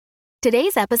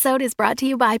Today's episode is brought to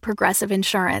you by Progressive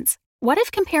Insurance. What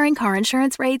if comparing car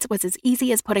insurance rates was as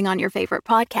easy as putting on your favorite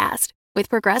podcast? With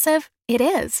Progressive, it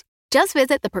is. Just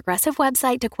visit the Progressive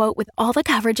website to quote with all the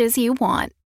coverages you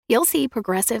want. You'll see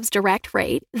Progressive's direct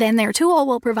rate, then their tool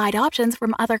will provide options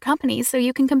from other companies so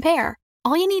you can compare.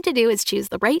 All you need to do is choose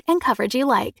the rate and coverage you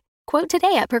like. Quote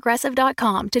today at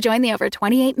Progressive.com to join the over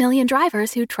 28 million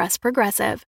drivers who trust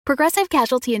Progressive. Progressive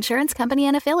Casualty Insurance Company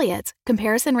and Affiliates.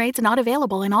 Comparison rates not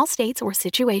available in all states or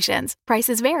situations.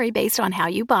 Prices vary based on how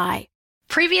you buy.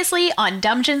 Previously on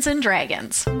Dungeons &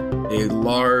 Dragons. A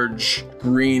large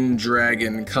green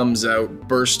dragon comes out,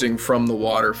 bursting from the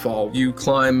waterfall. You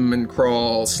climb and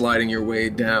crawl, sliding your way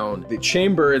down. The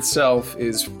chamber itself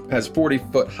has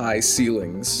 40-foot high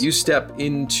ceilings. You step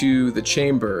into the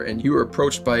chamber, and you are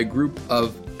approached by a group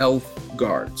of elf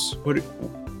guards.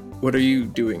 What are you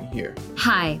doing here?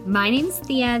 Hi, my name's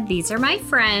Thea. These are my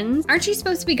friends. Aren't you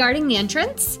supposed to be guarding the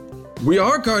entrance? We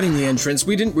are guarding the entrance.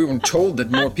 We weren't told that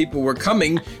more people were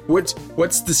coming.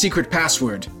 What's the secret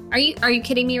password? Are you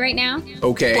kidding me right now?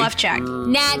 Okay. Bluff check.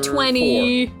 Nat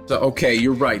 20. 4. So, okay,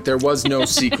 you're right. There was no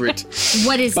secret.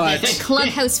 What is this? A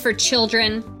clubhouse for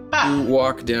children? You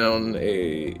walk down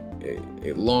a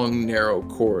long, narrow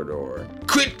corridor.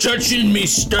 Quit touching me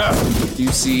stuff! You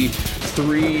see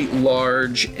 3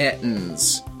 large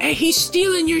Ettins. Hey, he's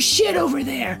stealing your shit over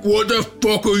there. What the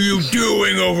fuck are you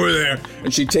doing over there?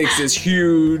 And she takes this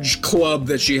huge club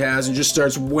that she has and just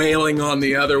starts wailing on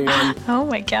the other one. Oh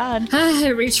my god. I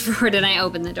reach forward and I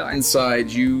open the door. Inside,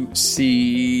 you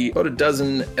see about a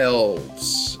dozen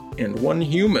elves and 1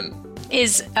 human.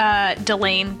 Is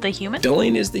Delane the human?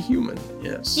 Delane is the human,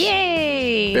 yes.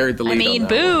 Yay! Buried the lead on that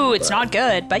boo, one, it's not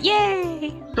good, but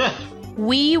yay!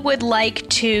 We would like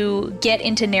to get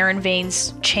into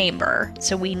Narenvain's chamber,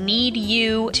 so we need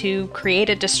you to create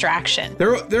a distraction.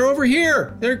 They're over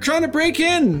here! They're trying to break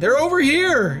in! They're over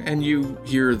here! And you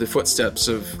hear the footsteps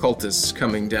of cultists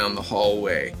coming down the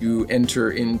hallway. You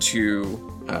enter into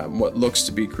what looks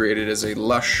to be created as a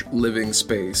lush living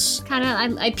space.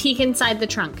 I peek inside the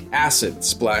trunk. Acid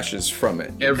splashes from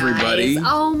it. Everybody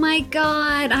Oh my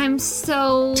god, I'm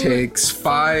so takes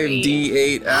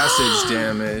 5d8 acid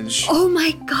damage. Oh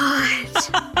my god.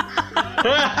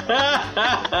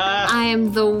 I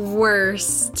am the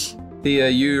worst. Thea,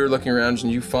 you're looking around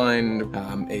and you find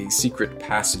a secret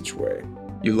passageway.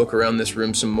 You look around this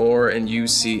room some more and you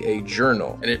see a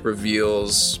journal, and it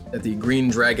reveals that the green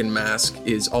dragon mask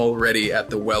is already at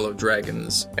the Well of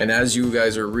Dragons. And as you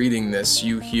guys are reading this,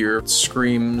 you hear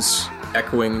screams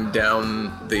echoing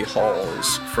down the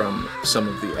halls from some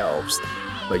of the elves.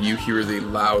 But you hear the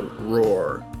loud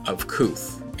roar of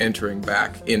Kuth entering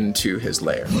back into his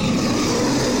lair.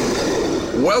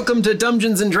 Welcome to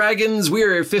Dungeons & Dragons.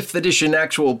 We're a 5th edition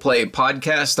actual play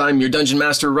podcast. I'm your Dungeon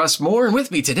Master, Russ Moore, and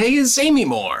with me today is Amy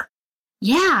Moore.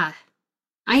 Yeah,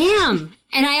 I am.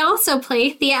 And I also play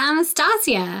Thea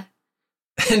Anastasia.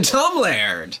 And Tom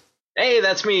Laird. Hey,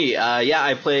 that's me.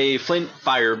 I play Flint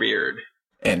Firebeard.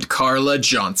 And Carla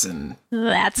Johnson.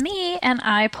 That's me, and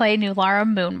I play Nulara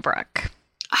Moonbrook.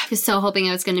 I was so hoping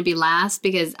I was going to be last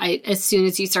because as soon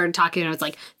as you started talking, I was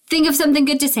like, think of something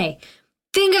good to say.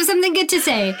 Think of something good to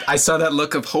say. I saw that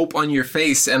look of hope on your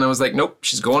face, and I was like, nope,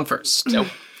 she's going first. Nope.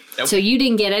 So you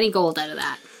didn't get any gold out of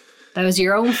that. That was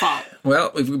your own fault.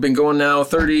 Well, we've been going now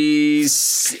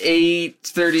 38,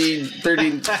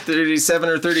 37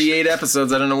 or 38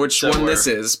 episodes. I don't know which one this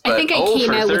is. But I think I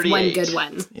came out with one good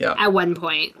one at one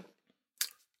point.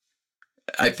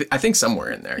 I think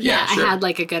somewhere in there. Yeah, sure. I had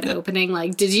like a good opening,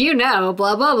 like, did you know,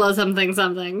 blah, blah, blah, something,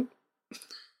 something.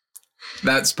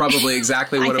 That's probably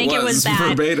exactly what it was that,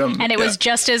 verbatim. And it was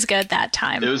just as good that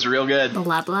time. It was real good.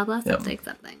 Blah, blah, blah, something,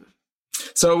 something.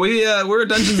 So we're a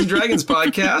Dungeons & Dragons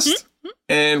podcast,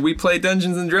 and we play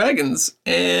Dungeons & Dragons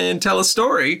and tell a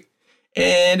story.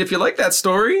 And if you like that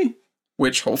story,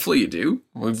 which hopefully you do,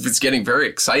 it's getting very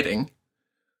exciting.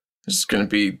 There's going to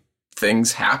be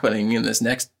things happening in this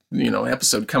next,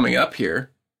 episode coming up here.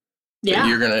 That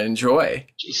you're going to enjoy.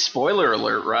 Gee, spoiler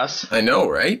alert, Russ. I know,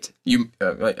 right? You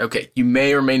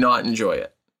may or may not enjoy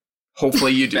it.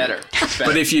 Hopefully you do. Better.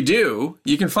 But if you do,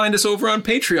 you can find us over on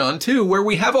Patreon, too, where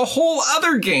we have a whole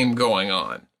other game going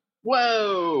on.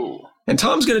 Whoa. And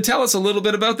Tom's going to tell us a little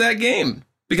bit about that game,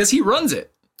 because he runs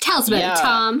it. Tell us about it,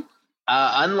 Tom.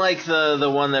 Unlike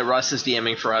the one that Russ is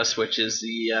DMing for us, which is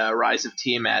the Rise of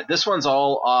Tiamat, this one's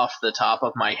all off the top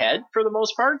of my head for the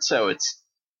most part, so it's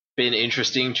been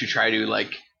interesting to try to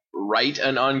write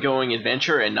an ongoing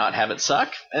adventure and not have it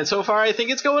suck. And so far, I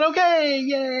think it's going okay.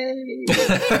 Yay!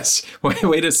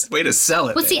 way to sell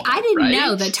it. Well, see, I didn't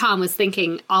know that Tom was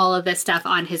thinking all of this stuff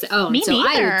on his own. Me neither.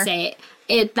 I would say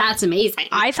that's amazing.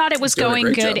 I thought it was Doing a going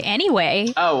great good job.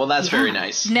 anyway. Oh, well, that's very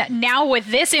nice. Now with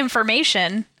this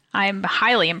information, I'm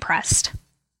highly impressed.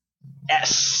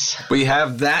 Yes. We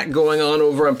have that going on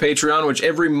over on Patreon, which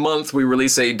every month we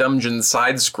release a dungeon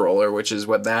side-scroller, which is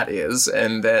what that is.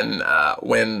 And then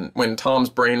when Tom's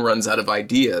brain runs out of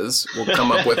ideas, we'll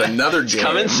come up with another game.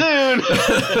 Coming soon.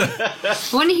 I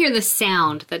want to hear the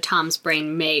sound that Tom's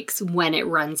brain makes when it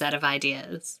runs out of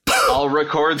ideas. I'll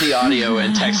record the audio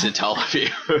and text it to all of you.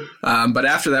 But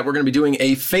after that, we're going to be doing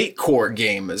a Fate Core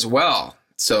game as well.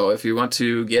 So if you want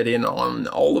to get in on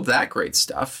all of that great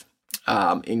stuff,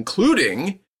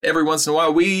 including every once in a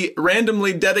while, we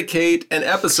randomly dedicate an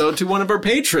episode to one of our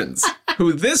patrons,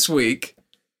 who this week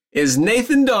is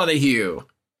Nathan Donahue.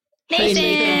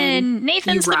 Nathan!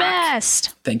 Nathan's You the rock.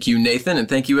 best. Thank you, Nathan, and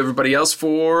thank you everybody else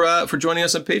for joining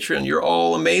us on Patreon. You're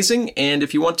all amazing, and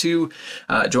if you want to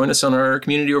join us on our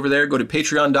community over there, go to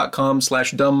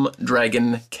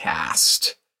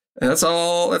patreon.com/dumbdragoncast. And that's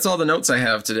all the notes I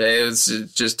have today. It's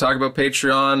just talk about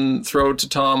Patreon, throw it to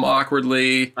Tom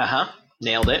awkwardly,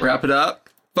 Nailed it. wrap it up.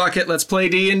 Fuck it, let's play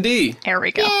D&D. There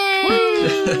we go.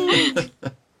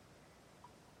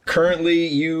 Currently,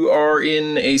 you are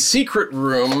in a secret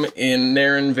room in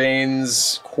Naren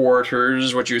Vane's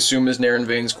quarters, what you assume is Naren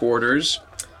Vane's quarters.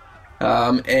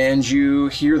 And you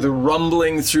hear the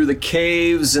rumbling through the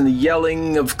caves and the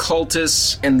yelling of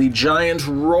cultists and the giant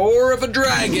roar of a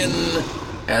dragon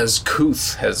as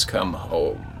Kuth has come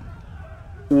home.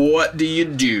 What do you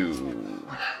do?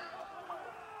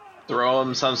 Throw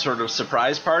him some sort of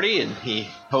surprise party, and he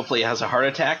hopefully has a heart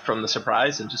attack from the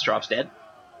surprise and just drops dead.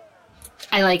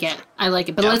 I like it.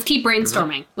 But let's keep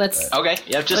brainstorming. Let's. Okay,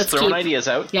 yeah, just Let's throwing keep- ideas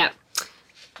out. Yeah.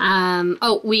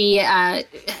 We have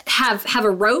a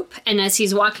rope, and as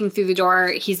he's walking through the door,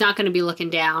 he's not going to be looking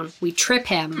down. We trip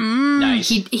him. Nice.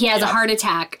 He has a heart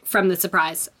attack from the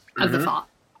surprise of the fall.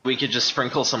 We could just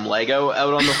sprinkle some Lego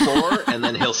out on the floor, and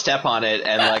then he'll step on it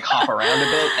and like hop around a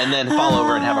bit, and then fall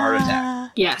over and have a heart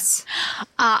attack. Yes.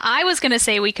 I was going to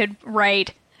say we could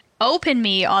write "Open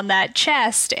me" on that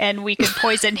chest, and we could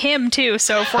poison him too.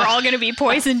 So if we're all going to be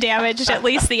poison damaged, at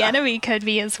least the enemy could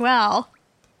be as well.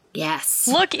 Yes.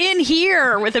 Look in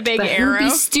here with a big But who'd arrow. be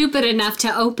stupid enough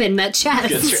to open that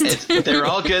chest? They're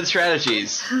all good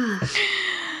strategies.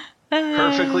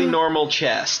 Perfectly normal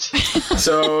chest.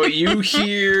 So you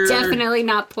hear... Definitely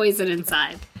not poison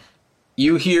inside.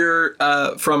 You hear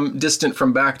from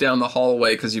back down the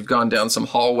hallway, because you've gone down some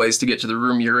hallways to get to the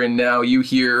room you're in now. You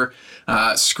hear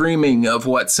screaming of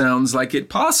what sounds like it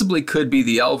possibly could be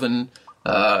the elven,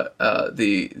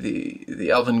 the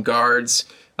elven guards.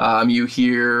 You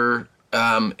hear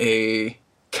a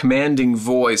commanding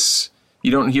voice.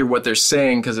 You don't hear what they're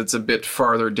saying because it's a bit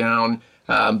farther down,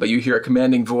 but you hear a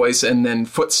commanding voice and then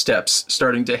footsteps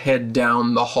starting to head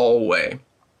down the hallway.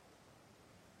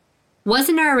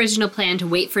 Wasn't our original plan to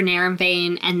wait for Naren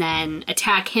Vane and then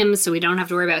attack him so we don't have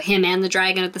to worry about him and the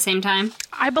dragon at the same time?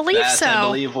 I believe That, so. I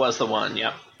believe, was the one,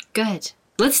 yep. Good.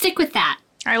 Let's stick with that.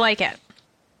 I like it.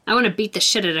 I want to beat the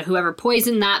shit out of whoever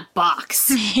poisoned that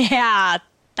box. Yeah,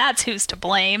 that's who's to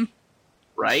blame.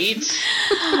 Right?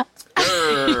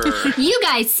 You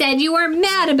guys said you weren't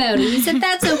mad about it. You said,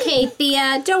 that's okay,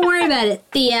 Thea. Don't worry about it,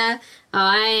 Thea. Oh,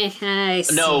 I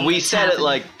see. No, we it's said it happening.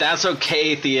 like, that's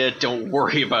okay, Thea. Don't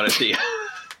worry about it, Thea.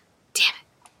 Damn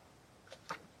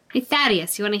it. Hey,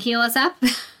 Thaddeus, you want to heal us up?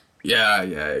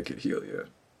 Yeah, I could heal you.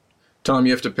 Tom,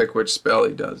 you have to pick which spell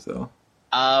he does, though.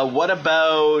 What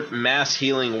about Mass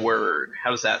Healing Word?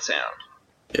 How does that sound?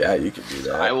 Yeah, you could do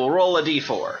that. I will roll a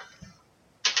d4.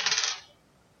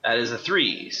 That is a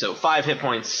 3, so 5 hit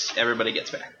points everybody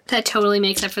gets back. That totally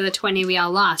makes up for the 20 we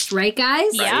all lost, right, guys?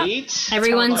 Yeah. Right?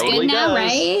 Everyone's Totally good now, does.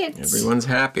 right? Everyone's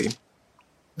happy.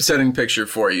 Setting picture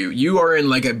for you. You are in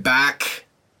like a back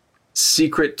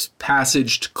secret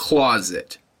passaged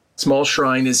closet. Small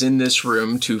shrine is in this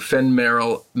room to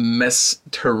Fenmeril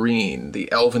Mestarine,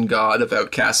 the elven god of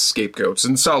outcasts, scapegoats,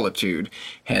 and solitude.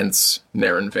 Hence,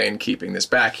 Naren Vane keeping this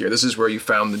back here. This is where you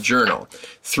found the journal.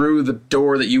 Through the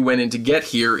door that you went in to get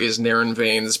here is Naren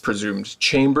Vane's presumed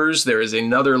chambers. There is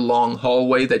another long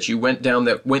hallway that you went down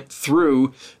that went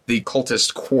through the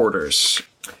cultist quarters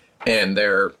and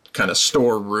their kind of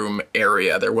storeroom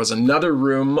area. There was another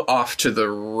room off to the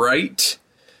right.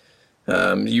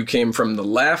 You came from the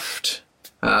left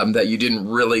that you didn't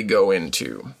really go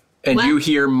into. And What? you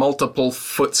hear multiple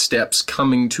footsteps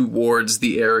coming towards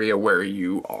the area where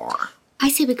you are. I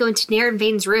say we go into Naren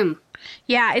Vane's room.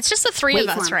 Yeah, it's just the three Wait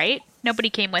of for us, him. right? Nobody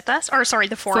came with us. Or, sorry,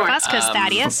 the four of Four. us, because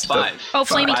Thaddeus. 5. Oh,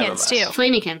 5 of Flamykins, us. too.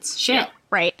 Flamykins. Shit. Yeah.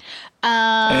 Right.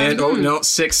 And,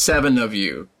 6, 7 of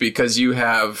you, because you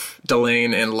have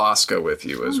Delane and Laska with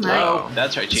you as well. Oh,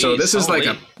 that's right. Jeez, So this is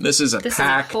holy. this is a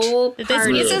packed... whole This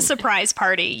party. is a surprise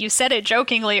party. You said it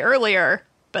jokingly earlier,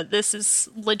 but this is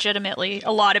legitimately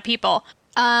a lot of people.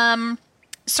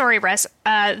 Sorry, Russ.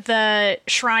 The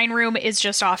shrine room is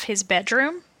just off his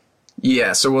bedroom.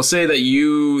 Yeah, so we'll say that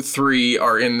you 3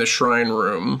 are in the shrine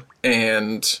room,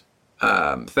 and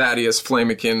Thaddeus,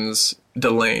 Flamekins,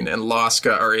 Delane, and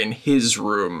Laska are in his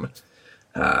room,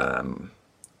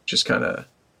 just kind of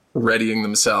readying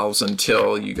themselves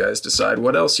until you guys decide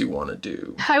what else you want to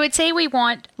do. I would say we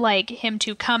want, him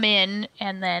to come in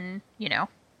and then,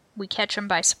 we catch him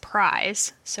by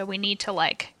surprise. So we need to,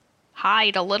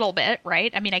 hide a little bit,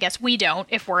 right? I mean, I guess we don't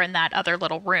if we're in that other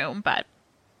little room, but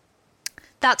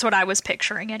that's what I was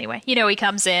picturing anyway. He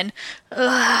comes in,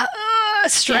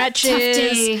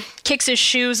 stretches, kicks his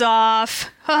shoes off.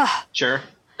 Sure.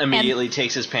 Immediately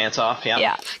takes his pants off. Yeah.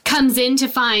 Yeah. Comes in to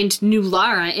find new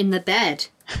Lara in the bed.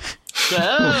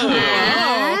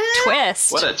 Oh,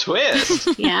 Twist. what a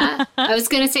twist. Yeah. I was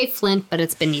going to say Flint, but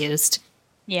it's been used.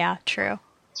 Yeah, true.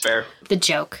 It's fair. The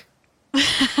joke.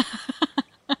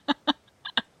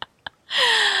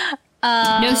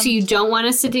 No, so you don't want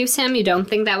to seduce him? You don't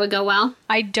think that would go well?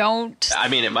 I don't. I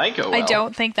mean, it might go well. I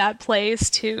don't think that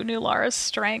plays to New Lara's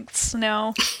strengths.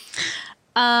 No.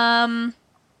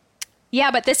 Yeah,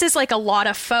 but this is a lot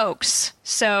of folks.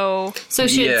 So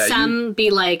should some be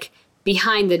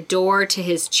behind the door to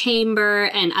his chamber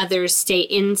and others stay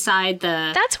inside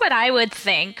the... that's what I would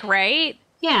think, right?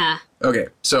 Yeah. Okay,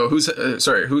 so who's...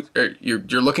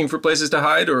 you're looking for places to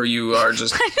hide, or you are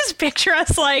just... I just picture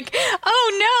us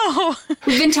oh no!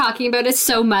 We've been talking about it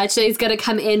so much that he's going to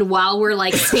come in while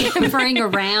we're scampering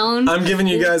around. I'm giving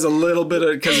you guys a little bit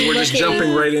of... because we're just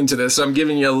jumping right into this, so I'm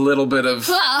giving you a little bit of...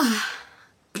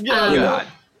 God.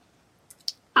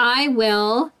 I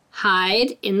will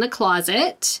hide in the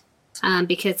closet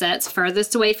because that's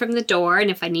furthest away from the door,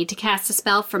 and if I need to cast a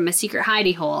spell from a secret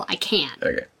hidey hole, I can.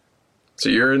 Okay. So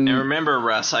you're in... And remember,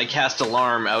 Russ, I cast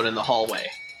alarm out in the hallway.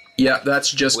 Yeah,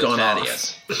 that's just with gone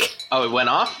Thaddeus. off. Oh, it went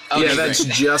off? Okay, Yeah, that's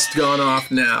great. just gone off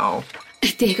now.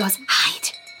 There he goes, hide.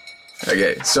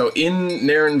 Okay, so in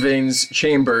Narenvain's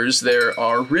chambers, there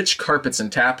are rich carpets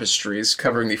and tapestries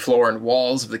covering the floor and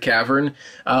walls of the cavern,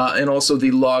 and also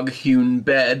the log-hewn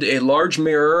bed, a large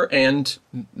mirror, and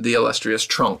the illustrious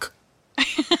trunk.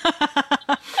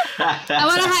 I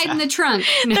want to hide in the trunk.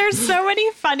 There's so many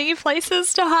funny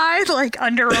places to hide,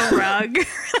 under a rug.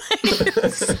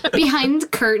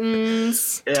 Behind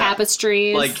curtains,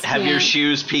 tapestries. Have your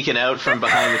shoes peeking out from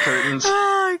behind the curtains.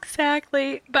 Oh,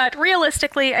 exactly. But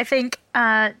realistically, I think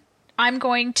I'm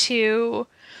going to,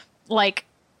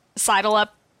 sidle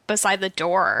up beside the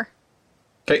door.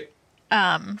 Okay.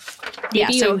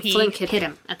 Maybe you and Flint could hit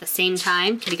him at the same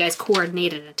time. Can you guys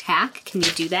coordinate an attack? Can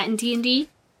you do that in D&D?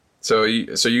 So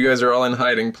you guys are all in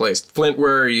hiding place. Flint,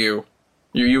 where are you?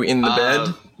 Are you in the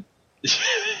bed?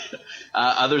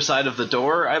 Other side of the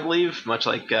door, I believe, much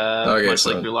like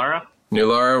Nulara.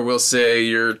 Nulara will say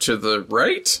you're to the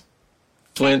right.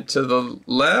 Flint to the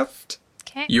left.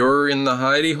 Okay. You're in the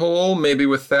hidey hole, maybe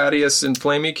with Thaddeus and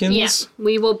Flamekins. Yes,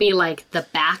 we will be the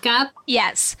backup.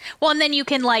 Yes. Well, and then you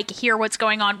can hear what's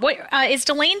going on. What is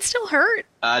Delane still hurt?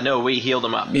 No, we healed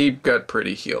him up. He got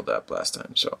pretty healed up last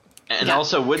time, so... And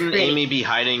also, wouldn't Amy be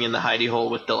hiding in the hidey hole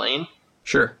with Delane?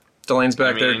 Sure. Delane's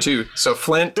back there, too. So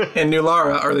Flint and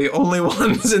Nulara are the only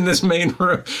ones in this main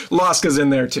room. Laska's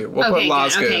in there, too. We'll put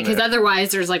Laska in there. Okay, because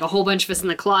otherwise there's a whole bunch of us in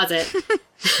the closet.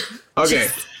 Okay.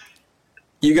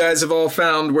 You guys have all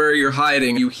found where you're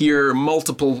hiding. You hear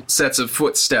multiple sets of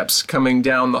footsteps coming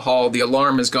down the hall. The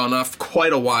alarm has gone off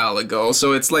quite a while ago,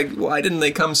 so it's why didn't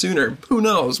they come sooner? Who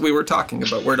knows? We were talking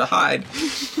about where to hide.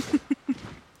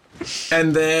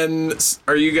 And then,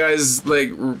 are you guys,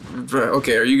 readying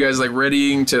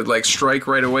to, strike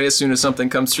right away as soon as something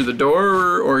comes through the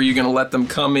door, or are you going to let them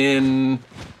come in?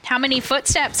 How many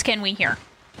footsteps can we hear?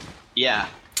 Yeah.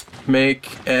 Make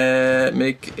a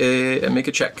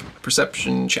check.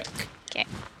 Perception check. Okay.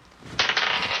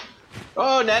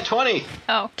 Oh, nat 20.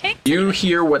 Okay. You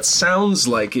hear what sounds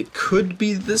like it could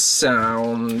be the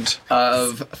sound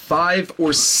of 5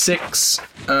 or 6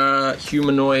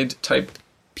 humanoid-type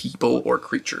people or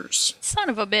creatures. Son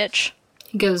of a bitch.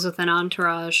 He goes with an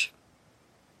entourage.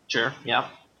 Sure, yeah.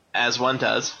 As one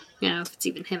does. If it's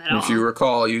even him at all. If you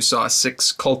recall, you saw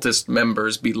 6 cultist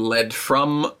members be led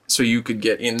from so you could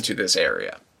get into this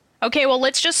area. Okay, well,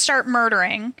 let's just start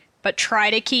murdering, but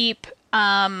try to keep,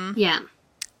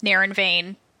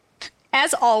 Narenvain.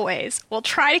 As always, we'll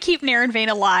try to keep Narenvain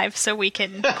alive so we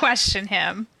can question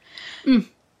him.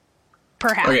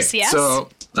 Perhaps, yes. So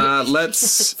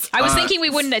let's... I was thinking we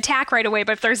wouldn't attack right away,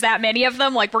 but if there's that many of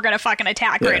them, like, we're going to fucking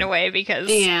attack right away because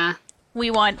we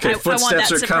want, I want that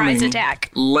surprise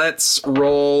attack. Let's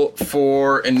roll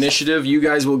for initiative. You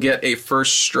guys will get a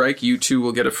first strike. You two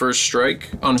will get a first strike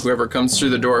on whoever comes through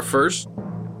the door first.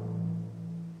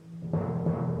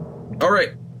 All right.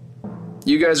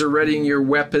 You guys are readying your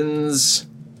weapons.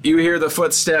 You hear the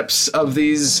footsteps of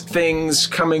these things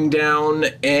coming down,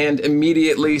 and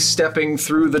immediately stepping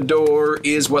through the door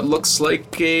is what looks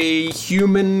like a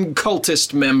human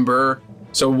cultist member.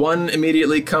 So one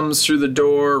immediately comes through the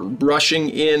door, rushing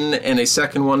in, and a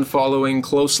second one following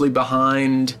closely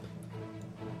behind.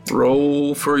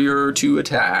 Roll for your 2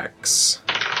 attacks.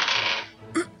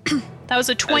 That was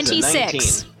a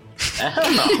 26.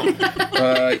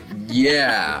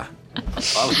 Yeah. Well,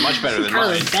 that was much better than That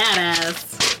was mine.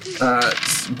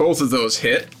 badass. Both of those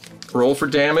hit. Roll for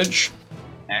damage.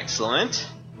 Excellent.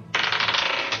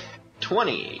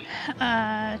 20.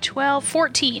 12,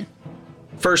 14.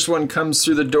 First one comes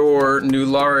through the door.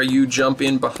 Nulara, you jump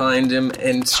in behind him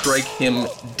and strike him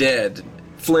dead.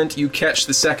 Flint, you catch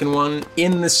the second one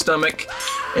in the stomach,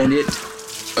 and it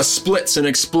splits and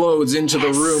explodes into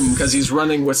the room because he's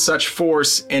running with such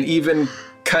force, and even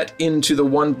cut into the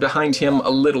one behind him a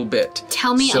little bit.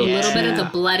 Tell me a little bit of the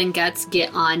blood and guts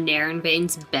get on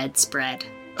Narenvain's bedspread.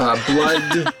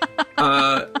 Blood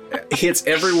hits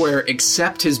everywhere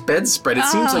except his bedspread. It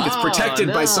seems like it's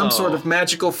protected by some sort of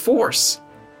magical force.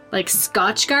 Like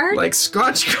Scotchgard? Like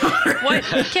Scotchgard.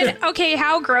 What? Okay,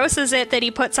 how gross is it that he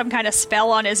put some kind of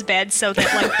spell on his bed so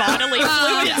that like bodily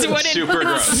fluids wouldn't super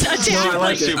gross. attack? No, I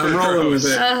like it. I'm rolling with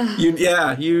it.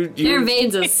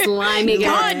 Narenvain's a slimy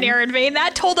guy. God, Narenvain,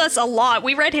 that told us a lot.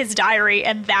 We read his diary,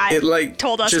 and that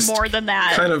told us just more than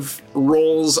that. Kind of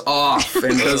rolls off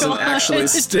and doesn't actually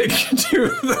stick to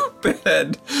the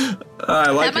bed.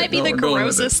 I like that might be the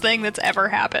grossest thing that's ever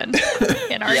happened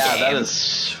in our game. That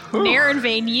is...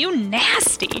 Narenvain, you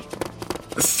nasty.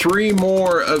 3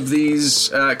 more of these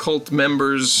cult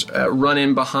members run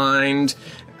in behind,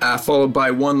 followed by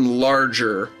one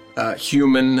larger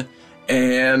human,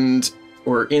 and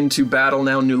we're into battle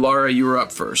now. Nulara, you are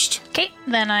up first. Okay,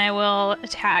 then I will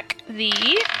attack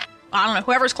I don't know,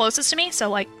 whoever's closest to me, so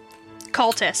like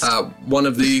cultist. One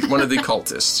of the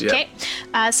cultists, yeah. Okay,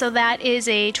 so that is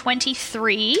a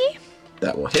 23.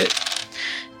 That will hit.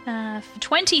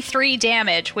 23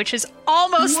 damage, which is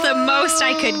almost the most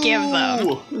I could give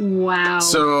them. Wow.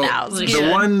 So That was the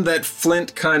good. one that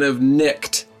Flint kind of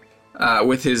nicked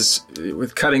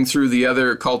with cutting through the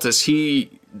other cultist,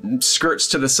 he skirts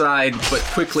to the side but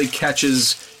quickly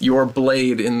catches your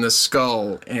blade in the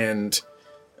skull and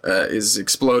is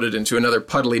exploded into another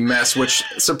puddly mess, which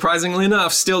surprisingly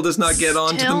enough still does not get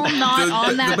onto Still not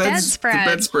on that bedspread.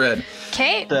 The bedspread.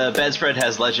 Okay. The bedspread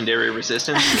has legendary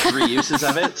resistance to 3 uses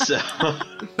of it, so...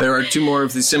 There are 2 more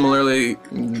of the similarly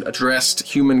dressed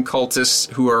human cultists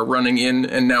who are running in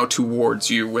and now towards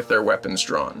you with their weapons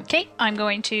drawn. Okay, I'm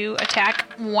going to attack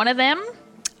one of them.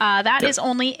 That is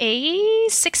only a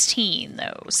 16,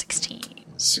 though. 16.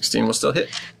 16 will still hit.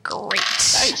 Great.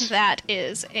 Nice. That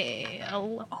is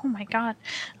oh my god.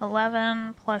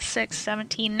 11 plus 6,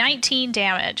 17, 19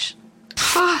 damage.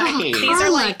 These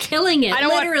are like killing it,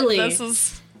 literally.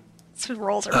 These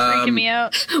rolls are freaking me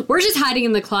out. We're just hiding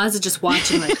in the closet just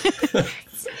watching it.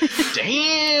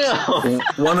 Damn!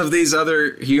 One of these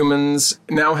other humans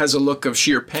now has a look of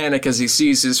sheer panic as he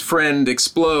sees his friend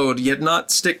explode, yet not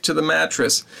stick to the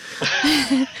mattress.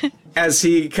 As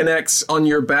he connects on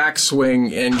your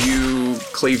backswing and you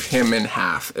cleave him in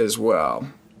half as well.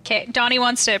 Okay, Donnie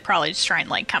wants to probably just try and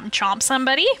like come chomp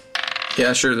somebody.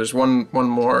 Yeah, sure, there's one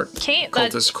more Okay,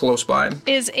 cultist close by.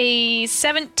 Is a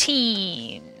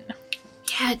 17.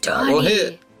 Yeah, That will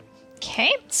hit.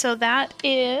 Okay, so that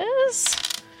is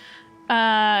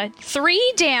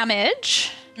 3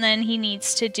 damage. And then he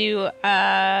needs to do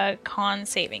a con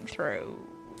saving throw.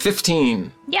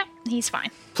 15. Yeah, he's fine.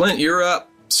 Flint, you're up.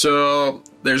 So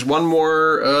there's one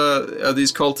more of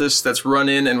these cultists that's run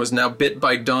in and was now bit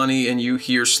by Donnie, and you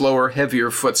hear slower,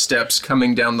 heavier footsteps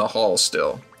coming down the hall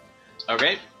still.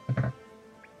 Okay.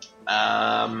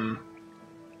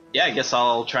 Yeah, I guess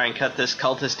I'll try and cut this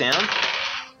cultist down.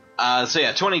 So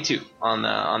yeah, 22 on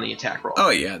the attack roll. Oh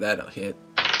yeah, that'll hit.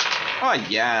 Oh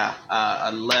yeah,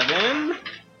 11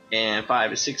 and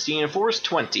 5 is 16 and 4 is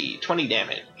 20. 20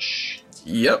 damage.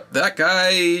 Yep, that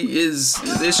guy is...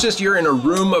 It's just you're in a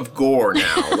room of gore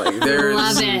now. Like there's...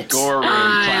 Love it. Gore room.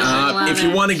 Classic. If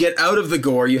you want to get out of the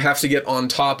gore, you have to get on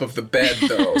top of the bed,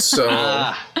 though. So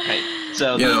Right.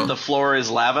 So You know. the floor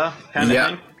is lava kind of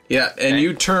thing? Yeah, and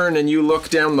you turn and you look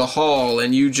down the hall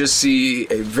and you just see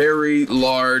a very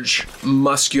large,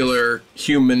 muscular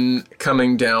human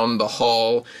coming down the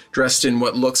hall, dressed in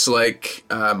what looks like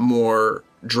more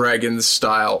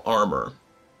dragon-style armor.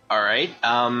 All right.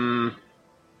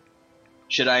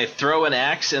 Should I throw an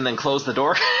axe and then close the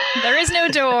door? There is no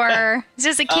door. It's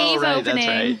just a cave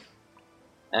opening.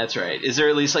 That's right. Is there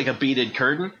at least like a beaded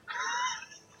curtain?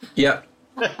 Yep.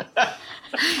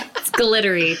 It's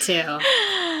glittery, too.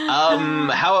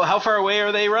 How far away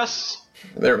are they, Russ?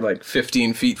 They're like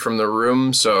 15 feet from the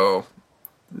room, so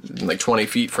like 20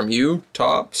 feet from you,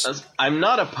 tops. I'm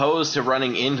not opposed to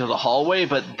running into the hallway,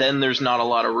 but then there's not a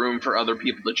lot of room for other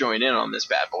people to join in on this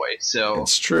bad boy. So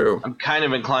it's true. I'm kind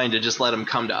of inclined to just let him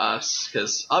come to us,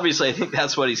 because obviously I think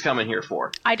that's what he's coming here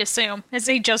for. I'd assume, as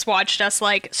he just watched us,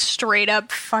 like, straight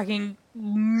up fucking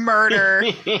murder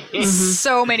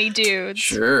so many dudes.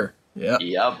 Sure. Yeah.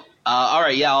 Yep. All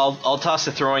right. Yeah, I'll toss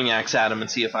a throwing axe at him and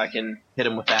see if I can hit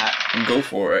him with that. Go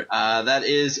for it. That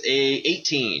is a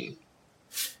 18.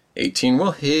 18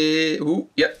 will hit. Ooh,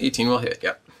 yep, 18 will hit,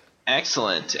 yep.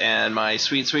 Excellent. And my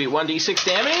sweet 1d6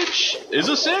 damage is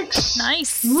a 6.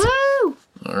 Nice. Woo!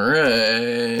 All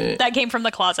right. That came from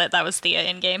the closet. That was Thea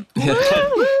in-game.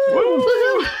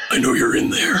 I know you're in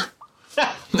there.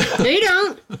 No, you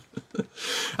don't.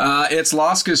 It's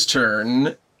Laska's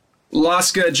turn.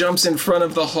 Laska jumps in front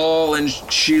of the hall and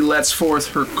she lets forth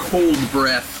her cold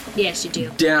breath. Yes, you do.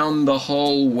 Down the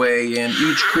hallway, and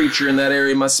each creature in that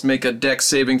area must make a dex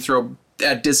saving throw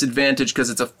at disadvantage because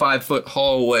it's a 5-foot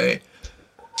hallway.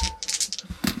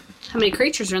 How many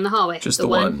creatures are in the hallway? Just the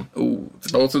one. Ooh,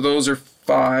 both of those are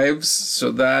 5s,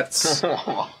 so that's...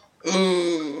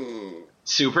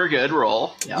 Super good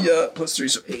roll. Yep. Yeah, plus 3,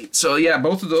 so 8. So yeah,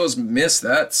 both of those miss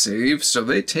that save, so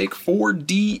they take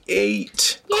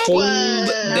 4d8 cold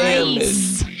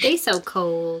damage. They so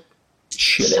cold.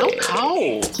 Shit. So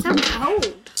cold. So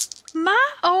cold.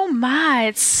 Oh my,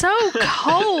 it's so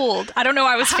cold. I don't know,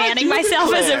 I was fanning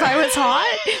myself as if I was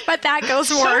hot, but that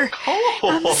goes more.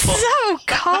 I'm so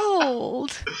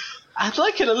cold. I'd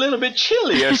like it a little bit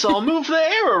chillier, so I'll move the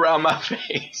air around my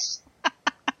face.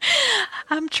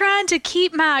 I'm trying to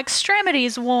keep my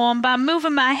extremities warm by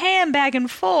moving my hand back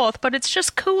and forth, but it's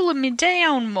just cooling me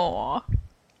down more.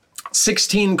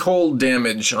 16 cold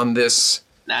damage on this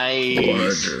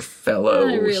larger fellow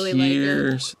I really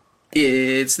here. like it.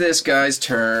 It's this guy's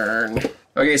turn.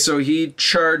 Okay, so he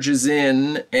charges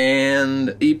in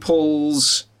and he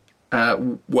pulls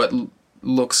what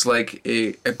looks like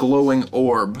a glowing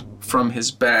orb from his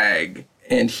bag,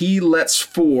 and he lets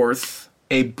forth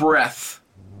a breath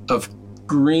of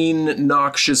green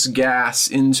noxious gas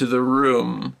into the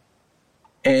room.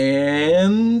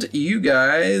 And you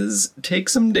guys take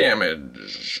some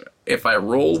damage if I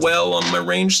roll well on my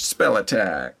ranged spell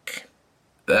attack.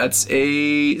 That's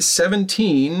a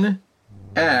 17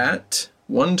 at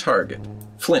one target.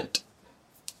 Flint.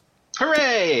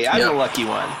 Hooray! I'm the lucky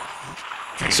one.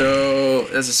 So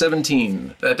that's a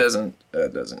 17. That doesn't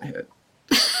hit.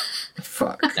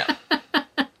 Fuck. No.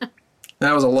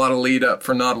 That was a lot of lead up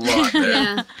for not a lot there.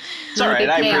 Yeah. It's alright,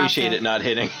 I appreciate it not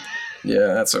hitting.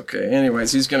 Yeah, that's okay.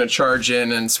 Anyways, he's going to charge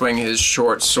in and swing his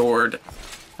short sword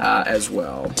as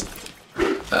well.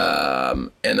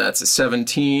 And that's a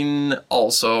 17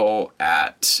 also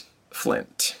at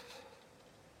Flint.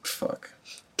 Fuck.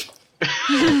 All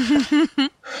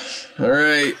right.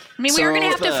 I mean, we were going to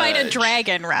have to fight a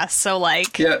dragon, Russ, so,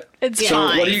 like, it's so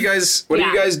fine. what are you guys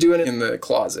doing in the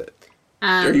closet?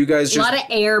 Are you guys just... A lot of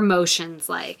air motions,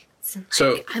 like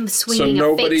I'm swinging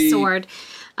a fake sword.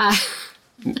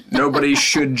 Nobody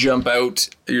should jump out.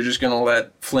 You're just going to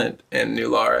let Flint and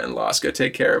Nulara and Laska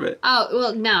take care of it. Oh,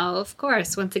 well, no, of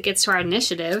course. Once it gets to our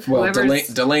initiative. Well,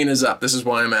 Delane is up. This is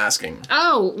why I'm asking.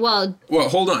 Oh, well. Well,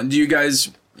 hold on. Do you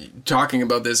guys... Talking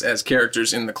about this as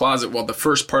characters in the closet, while the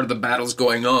first part of the battle's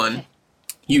going on,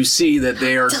 you see that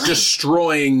they are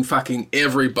destroying fucking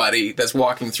everybody that's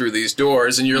walking through these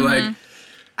doors, and you're like...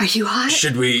 Are you hot?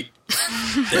 Should we...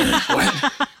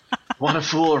 what? Want to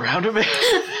fool around a bit?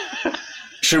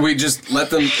 Should we just let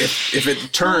them... If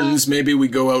it turns, maybe we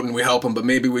go out and we help them, but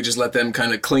maybe we just let them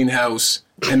kind of clean house,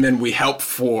 and then we help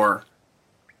for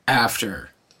after.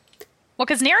 Well,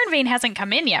 because Narenvane hasn't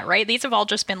come in yet, right? These have all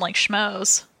just been, like,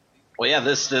 schmoes. Well, yeah,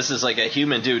 this is like a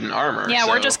human dude in armor. Yeah,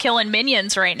 we're just killing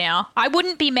minions right now. I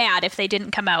wouldn't be mad if they didn't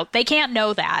come out. They can't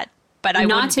know that, but I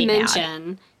wouldn't be mad. Not to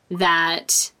mention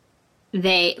that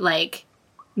they, like,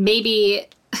 maybe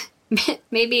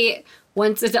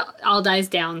once it all dies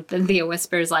down, then Thea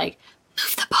whispers, like,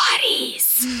 Move the bodies.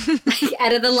 Like,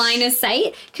 out of the line of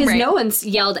sight. Because Right. no one's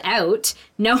yelled out.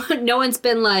 No one's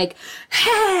been like,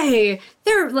 hey,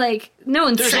 they're like, no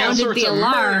one There's all sounded sorts the of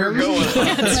murder alarm. going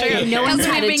on. Like, no one's Because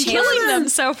had we've a been chance. killing them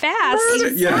so fast.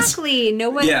 Exactly. No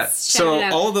one's Yeah, shouted so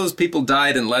out. all those people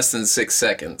died in less than 6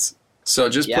 seconds. So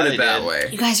just Yeah, put they it that did. way.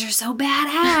 You guys are so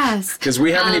badass. Because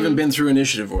we haven't even been through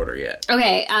initiative order yet.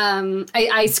 Okay,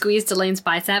 I squeezed Elaine's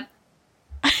bicep.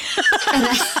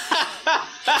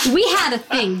 We had a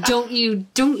thing. Don't you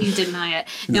deny it.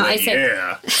 No, I said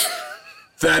Yeah.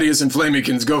 Thaddeus and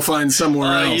Flamikins, go find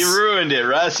somewhere else. You ruined it,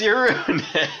 Russ. You ruined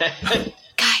it.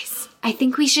 guys, I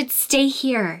think we should stay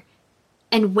here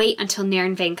and wait until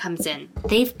Narenvane comes in.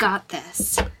 They've got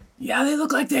this. Yeah, they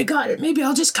look like they got it. Maybe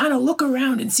I'll just kind of look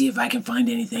around and see if I can find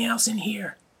anything else in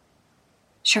here.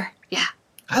 Sure, yeah.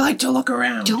 I like to look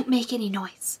around. Don't make any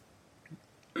noise.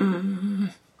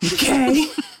 Okay.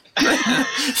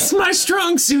 It's my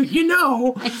strong suit, you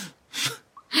know.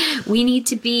 We need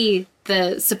to be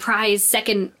the surprise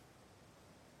second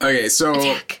Okay, so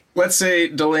attack. let's say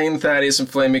Delane, Thaddeus, and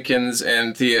Flamikins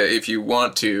and Thea, if you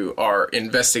want to, are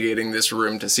investigating this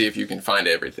room to see if you can find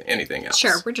anything else.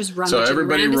 Sure, we're just running So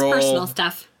everybody around his roll. personal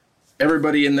stuff.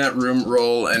 Everybody in that room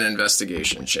roll an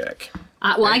investigation check.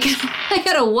 Well, I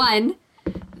got a 1.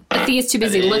 Thea's too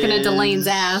busy That looking at is- Delane's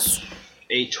ass.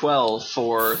 A 12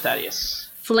 for Thaddeus.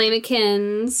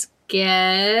 Flamikins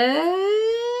gets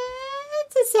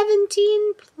a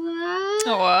 17 plus.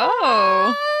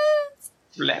 Whoa.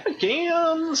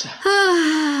 Flamikins.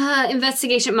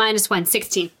 Investigation -1,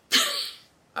 16.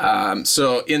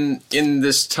 So in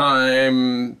this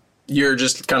time, you're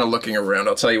just kind of looking around.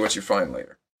 I'll tell you what you find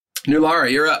later. New Lara,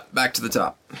 you're up. Back to the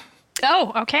top.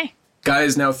 Oh, okay. Guy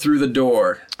is now through the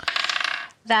door.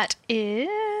 That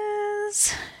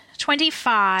is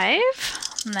 25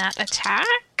 on that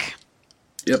attack.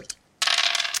 Yep.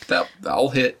 That'll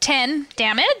hit. 10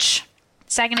 damage.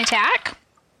 Second attack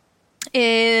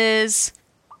is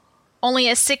only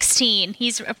a 16.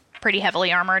 He's pretty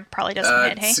heavily armored. Probably doesn't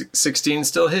hit, hey? 16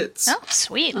 still hits. Oh,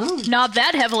 sweet. Not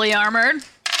that heavily armored.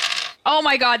 Oh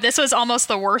my god, this was almost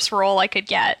the worst roll I could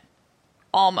get.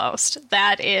 Almost.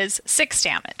 That is 6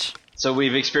 damage. So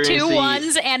we've experienced 2 the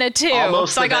 1s and a 2.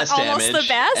 almost So the I got best almost the damage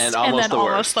best and and almost then the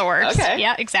almost worst. the worst. Okay.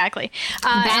 Yeah, exactly.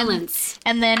 Balance.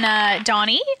 And then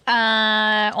Donnie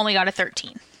only got a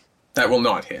 13. That will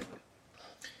not hit.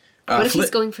 What if he's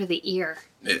going for the ear?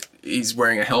 He's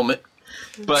wearing a helmet.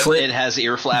 But Flint. it has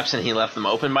ear flaps and he left them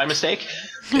open by mistake.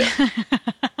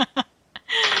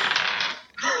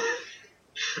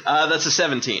 That's a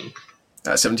 17.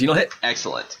 17 will hit.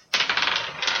 Excellent.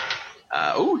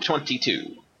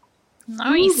 22.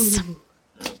 Nice.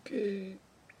 Okay.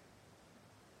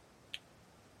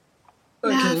 I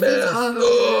can math.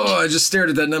 Oh, I just stared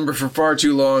at that number for far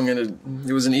too long, and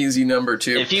it was an easy number,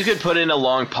 too. If you could put in a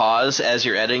long pause as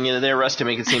you're editing it there, Russ, to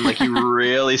make it seem like you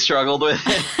really struggled with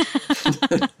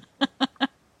it.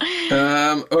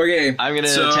 Okay. I'm going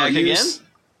to attack again.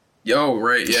 Yo,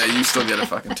 right, yeah, you still get a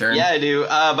fucking turn. Yeah, I do.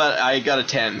 But I got a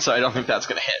 10, so I don't think that's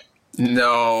going to hit.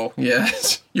 No, yeah.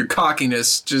 Your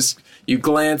cockiness, you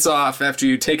glance off after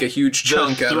you take a huge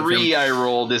chunk The out of him. 3 I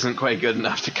rolled isn't quite good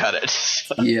enough to cut it.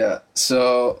 Yeah,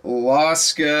 so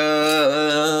Laska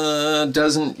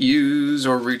doesn't use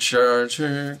or recharge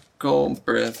her cold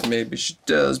breath. Maybe she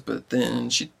does, but then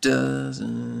she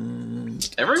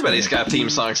doesn't. Everybody's got theme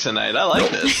songs tonight. I like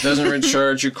this. Doesn't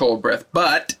recharge your cold breath,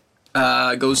 but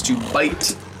goes to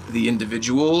bite the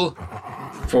individual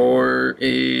for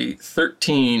a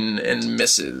 13 and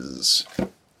misses.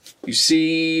 You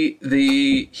see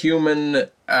the human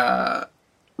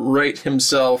right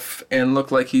himself and look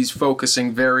like he's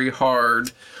focusing very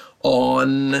hard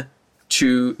on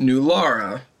to New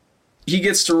Lara. He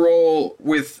gets to roll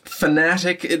with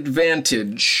fanatic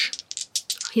advantage.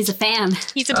 He's a fan.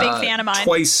 He's a big fan of mine.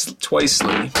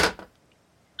 Twicely.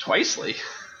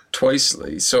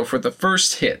 Twicely. So for the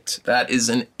first hit, that is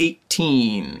an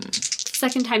 18.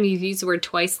 Second time you've used the word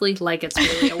twicely, like it's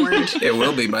really a word. It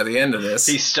will be by the end of this.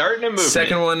 He's starting to move.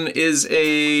 Second one is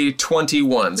a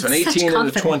 21. So an With such 18 and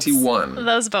a confidence. 21.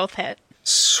 Those both hit.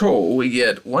 So we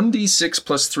get 1d6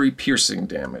 plus 3 piercing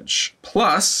damage,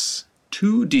 plus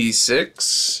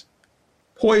 2d6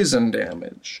 poison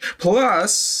damage,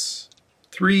 plus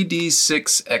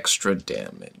 3d6 extra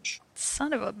damage.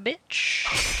 Son of a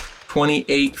bitch.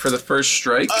 28 for the first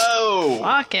strike, Oh!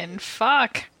 Fucking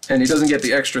fuck. and he doesn't get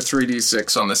the extra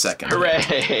 3d6 on the second.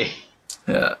 Hooray!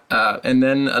 Yeah, and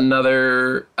then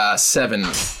another 7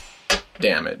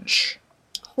 damage.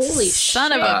 Holy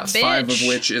Son of a bitch. 5 of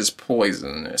which is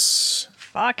poisonous.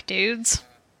 Fuck, dudes.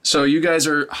 So you guys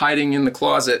are hiding in the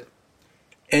closet,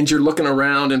 and you're looking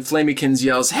around, and Flamykins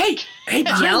yells, "Hey,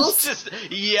 Yells? Just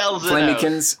yells it out.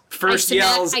 Flamykins first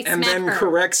yells and then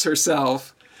corrects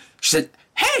herself. She said,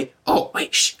 "Hey, oh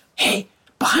wait, hey,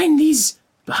 behind this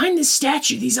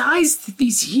statue, these eyes,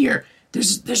 these here.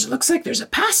 There's looks like there's a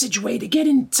passageway to get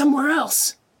in somewhere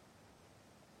else."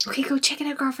 Okay, go check it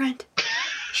out, girlfriend.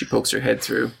 She pokes her head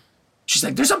through. She's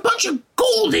like, "There's a bunch of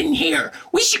gold in here.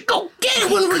 We should go get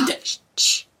it when we're done."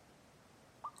 Shh.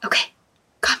 Okay,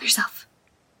 calm yourself.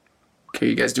 Okay,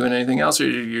 you guys doing anything else, or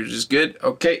you're just good?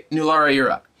 Okay, Nulara,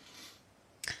 you're up.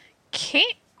 Okay.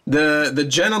 The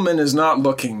gentleman is not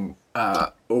looking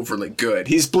overly good.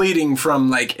 He's bleeding from,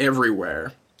 like,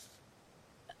 everywhere.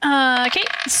 Okay,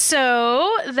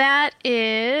 so that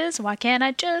is... Why can't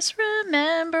I just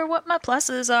remember what my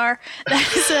pluses are?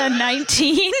 That is a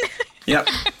 19. Yep.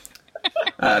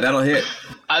 That'll hit.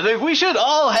 I think we should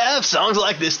all have songs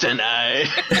like this tonight.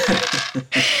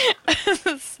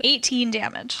 18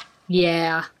 damage.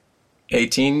 Yeah.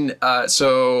 18.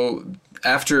 So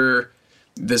after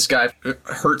this guy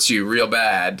hurts you real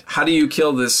bad, how do you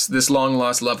kill this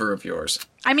long-lost lover of yours?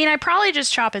 I mean, I probably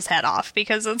just chop his head off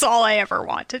because that's all I ever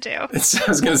want to do. I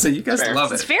was going to say, you guys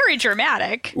love It's it. very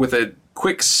dramatic. With a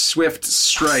quick, swift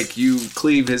strike, you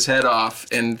cleave his head off,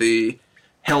 and the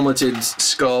helmeted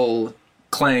skull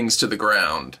clangs to the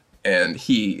ground, and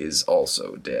he is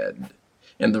also dead.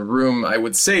 And the room, I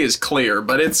would say, is clear,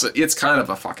 but it's kind of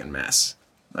a fucking mess.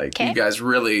 Like, you guys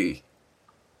really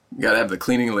gotta have the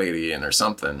cleaning lady in or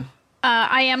something.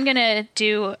 I am gonna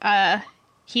do a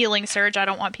healing surge. I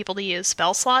don't want people to use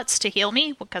spell slots to heal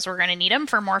me because we're gonna need them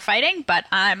for more fighting, but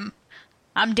I'm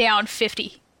down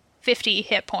 50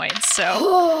 hit points,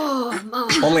 so...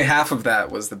 Only half of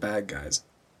that was the bad guys.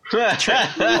 I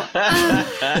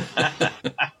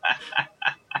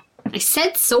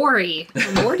said sorry.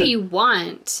 What more do you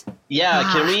want?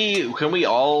 Yeah, can we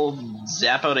all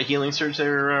zap out a healing surge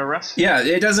there, Russ? Yeah,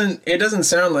 it doesn't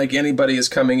sound like anybody is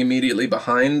coming immediately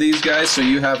behind these guys, so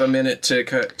you have a minute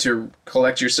to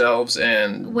collect yourselves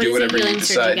and do whatever you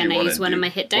decide you want to do. I use one of my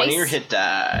hit dice? One of your hit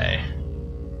die.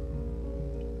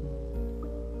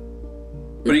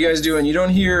 What are you guys doing? You don't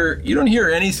hear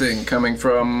anything coming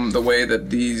from the way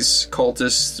that these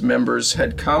cultist members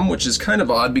had come, which is kind of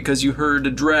odd because you heard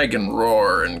a dragon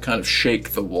roar and kind of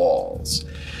shake the walls.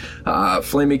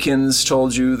 Flamykins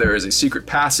told you there is a secret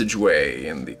passageway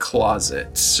in the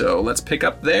closet, so let's pick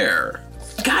up there.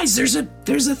 Guys, there's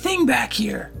a thing back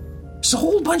here. There's a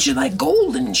whole bunch of like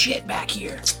gold and shit back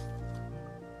here.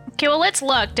 Okay, well, let's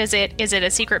look. Is it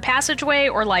a secret passageway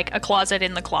or like a closet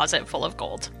in the closet full of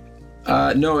gold?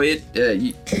 No,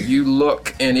 you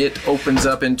look and it opens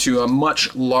up into a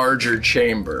much larger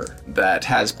chamber that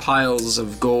has piles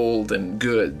of gold and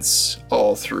goods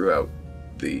all throughout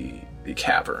the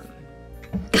cavern.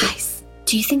 Guys,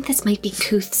 do you think this might be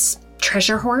Kuth's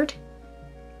treasure hoard?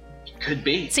 Could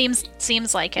be. Seems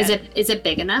like it. Is it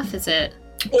big enough? Is it...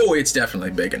 Oh, it's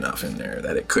definitely big enough in there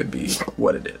that it could be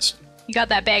what it is. You got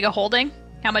that bag of holding?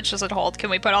 How much does it hold?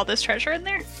 Can we put all this treasure in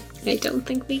there? I don't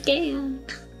think we can.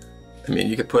 I mean,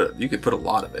 you could put a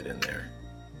lot of it in there.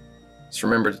 Just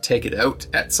remember to take it out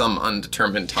at some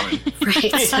undetermined time.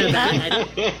 Right, so bad.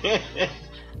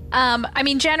 I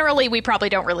mean, generally, we probably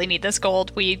don't really need this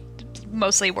gold. We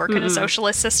mostly work in a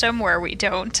socialist system where we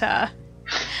don't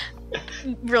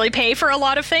really pay for a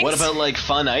lot of things. What about, like,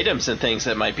 fun items and things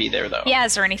that might be there, though? Yeah,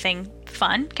 is there anything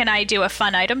fun? Can I do a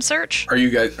fun item search? Are you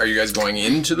guys going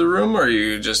into the room, or are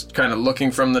you just kind of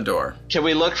looking from the door? Can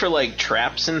we look for, like,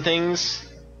 traps and things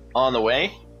on the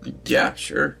way? Yeah,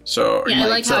 sure. So Yeah, I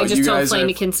like how I just told guys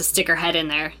Flamykins to stick her head in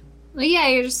there. Well, yeah,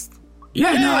 you're just...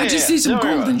 Yeah, no, I just see some Don't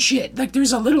worry gold about and shit. Like,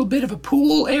 there's a little bit of a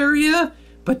pool area,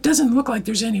 but doesn't look like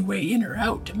there's any way in or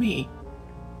out to me.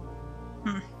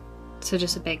 So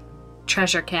just a big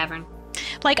treasure cavern.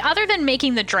 Like, other than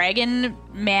making the dragon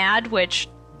mad, which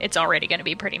it's already going to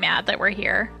be pretty mad that we're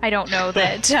here, I don't know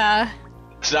that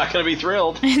It's not going to be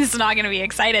thrilled. it's not going to be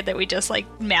excited that we just,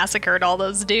 like, massacred all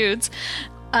those dudes.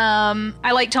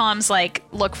 I like Tom's, like,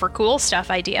 look for cool stuff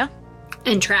idea.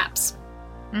 And traps.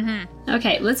 Mm-hmm.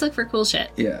 Okay, let's look for cool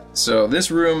shit. Yeah. So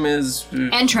this room is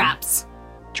And traps.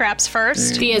 Traps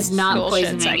first. He is not Cool shit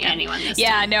poisoning second. anyone this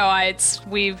Yeah, time. no,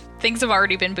 things have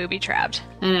already been booby trapped.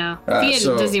 I know. Thea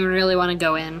doesn't even really want to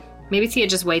go in. Maybe Thea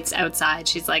just waits outside.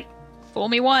 She's like... Fool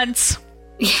me once.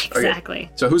 Yeah, exactly.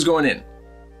 So who's going in?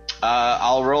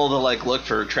 I'll roll to, like, look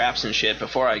for traps and shit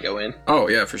before I go in. Oh,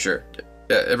 yeah, for sure.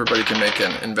 Yeah, everybody can make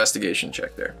an investigation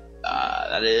check there.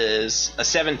 That is a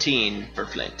 17 for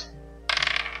Flint.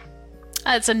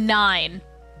 It's a 9.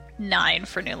 9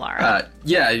 for New Lara.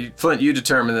 Flint, you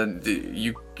determine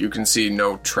that you can see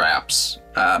no traps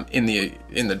in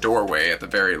the doorway. At the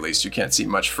very least, you can't see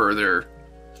much further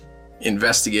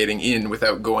investigating in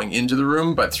without going into the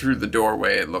room, but through the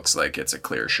doorway, it looks like it's a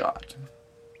clear shot.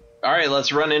 All right,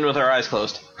 let's run in with our eyes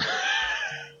closed.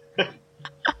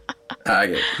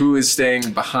 Okay, who is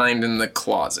staying behind in the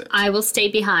closet? I will stay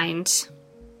behind.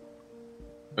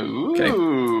 Ooh. Okay.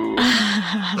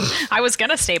 I was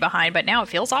gonna stay behind, but now it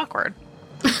feels awkward.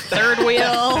 Third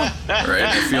wheel. Right,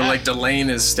 I feel like Delane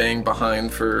is staying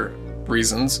behind for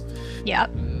reasons.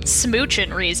 Yep.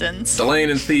 Smooching reasons.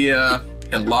 Delane and Thea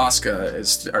and Laska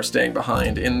are staying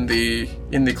behind in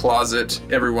the closet.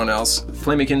 Everyone else,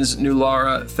 Flamikins, New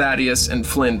Lara, Thaddeus, and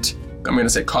Flint, I'm going to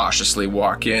say cautiously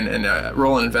walk in and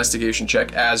roll an investigation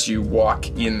check as you walk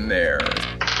in there.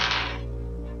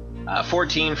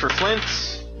 14 for Flint,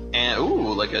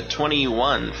 and like a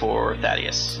 21 for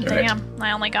Thaddeus. Damn,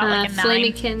 I only got like a 9.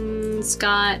 Flamikins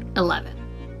got 11.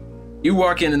 You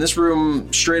walk in, and this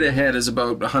room straight ahead is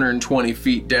about 120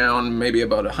 feet down, maybe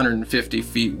about 150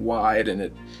 feet wide, and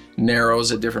it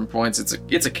narrows at different points. It's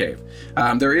a cave.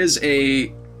 There is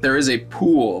a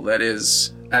pool that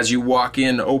is, as you walk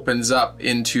in, opens up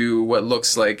into what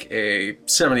looks like a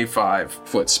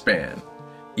 75-foot span.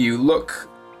 You look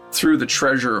through the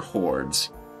treasure hoards,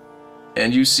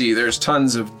 and you see there's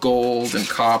tons of gold and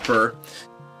copper.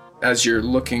 As you're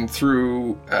looking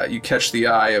through, you catch the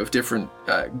eye of different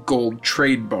gold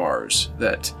trade bars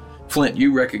that, Flint,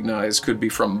 you recognize could be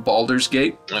from Baldur's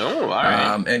Gate. Oh, all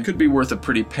right. And could be worth a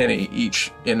pretty penny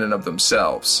each in and of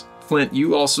themselves. Flint,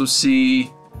 you also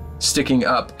see, sticking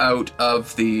up out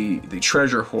of the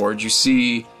treasure hoard, you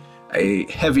see a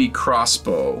heavy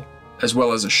crossbow as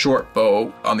well as a short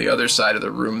bow on the other side of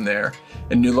the room there.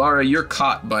 And New Lara, you're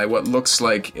caught by what looks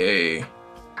like a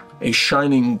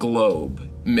shining globe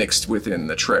mixed within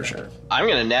the treasure. I'm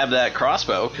going to nab that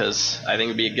crossbow because I think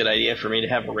it'd be a good idea for me to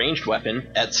have a ranged weapon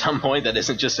at some point that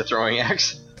isn't just a throwing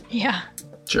axe. Yeah.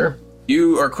 Sure.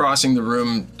 You are crossing the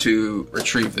room to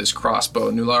retrieve this crossbow.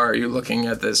 New Lara, are you looking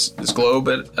at this globe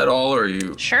at all, or are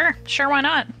you... Sure, why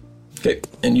not? Okay,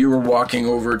 and you were walking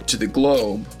over to the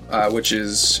globe, which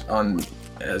is on...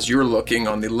 As you're looking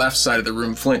on the left side of the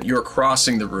room, Flint, you're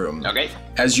crossing the room. Okay.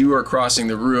 As you are crossing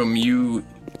the room, you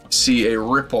see a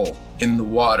ripple in the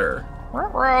water.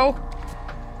 Ruh-roh.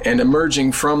 And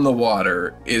emerging from the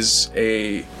water is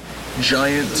a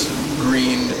giant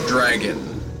green dragon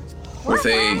with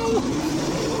a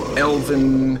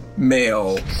elven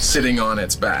male sitting on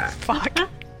its back. Fuck.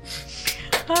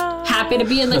 Happy to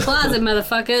be in the closet,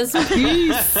 motherfuckers.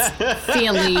 Peace.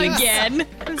 Feelings. Again.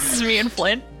 This is me and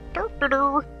Flint.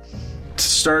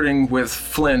 Starting with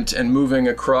Flint and moving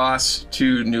across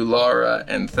to New Lara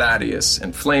and Thaddeus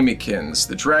and Flamikins,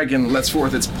 the dragon lets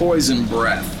forth its poison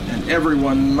breath, and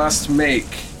everyone must make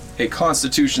a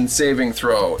Constitution saving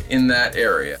throw in that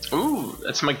area. Ooh,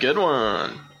 that's my good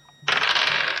one.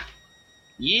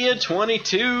 Yeah,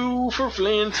 22 for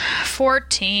Flint.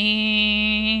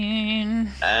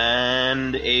 14.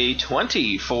 And a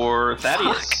 20 for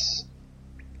Thaddeus.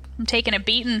 I'm taking a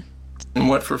beating. And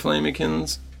what for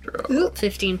Flamikins? Ooh,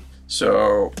 15.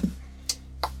 So...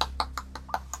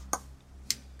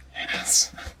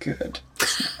 That's good.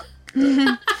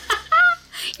 You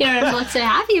don't look so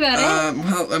happy about it.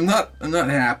 Well, I'm not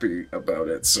happy about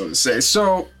it, so to say.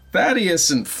 So, Thaddeus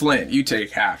and Flint, you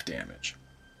take half damage.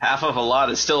 Half of a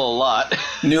lot is still a lot.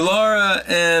 New Lara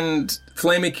and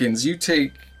Flamikins, you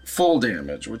take full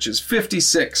damage, which is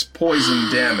 56 poison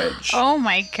damage. Oh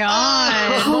my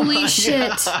god. Holy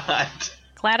shit. God.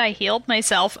 Glad I healed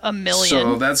myself a million.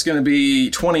 So that's going to be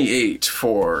 28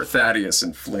 for Thaddeus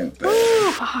and Flint there.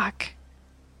 Ooh, fuck.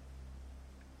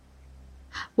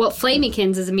 Well,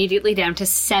 Flamikins is immediately down to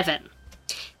 7.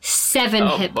 7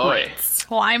 Oh, hit boy. points.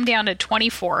 Well, I'm down to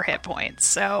 24 hit points,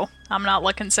 so I'm not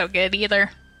looking so good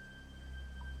either.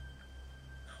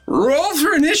 Roll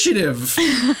for initiative!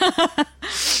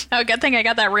 Oh, good thing I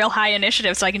got that real high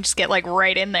initiative so I can just get, like,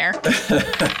 right in there.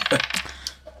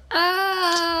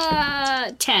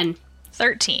 10.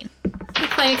 13.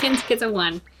 Flamikins gets a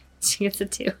 1. She gets a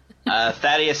 2.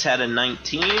 Thaddeus had a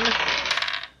 19,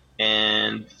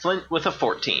 and Flint with a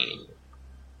 14.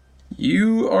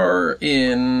 You are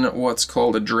in what's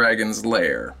called a dragon's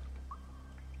lair.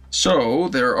 So,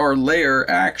 there are lair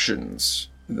actions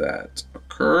that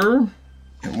occur,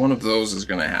 and one of those is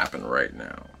going to happen right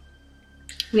now.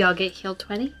 We all get healed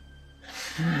 20?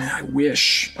 I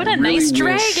wish. What I a really nice wish.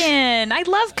 dragon! I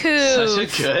love Koo!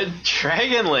 Such a good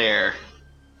dragon lair.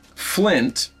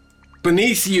 Flint,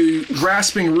 Beneath you,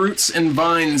 grasping roots and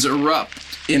vines erupt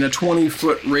in a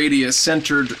 20-foot radius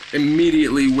centered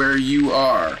immediately where you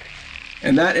are.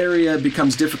 And that area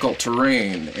becomes difficult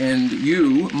terrain, and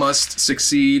you must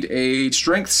succeed a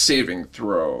strength saving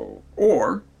throw,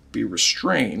 or be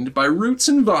restrained by roots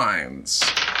and vines.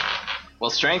 Well,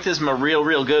 strength is my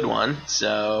real good one,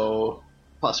 so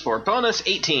 +4 bonus,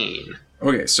 18.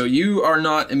 Okay, so you are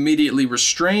not immediately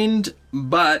restrained,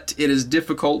 but it is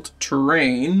difficult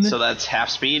terrain. So that's half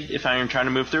speed if I'm trying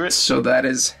to move through it? So that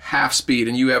is half speed,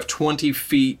 and you have 20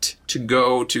 feet to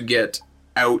go to get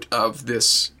out of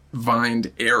this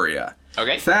vined area.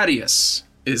 Okay. Thaddeus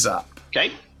is up.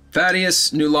 Okay.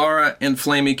 Thaddeus, Nulara, and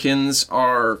Flamykins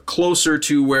are closer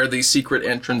to where the secret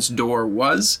entrance door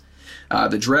was.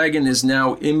 The dragon is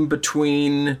now in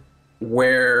between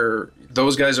where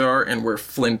those guys are and where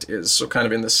Flint is. So kind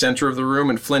of in the center of the room,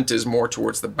 and Flint is more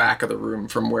towards the back of the room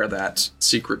from where that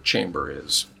secret chamber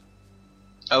is.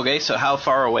 Okay, so how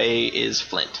far away is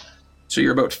Flint? So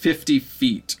you're about 50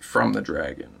 feet from the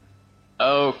dragon.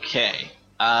 Okay.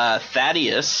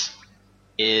 Thaddeus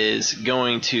is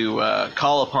going to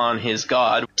call upon his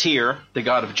god, Tyr, the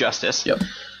god of justice. Yep.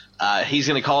 He's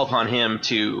going to call upon him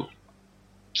to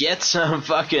get some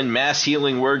fucking mass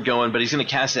healing word going, but he's going to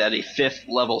cast it at a 5th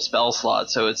level spell slot,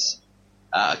 so it's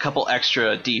a couple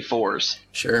extra D4s.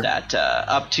 Sure. That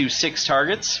up to 6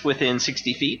 targets within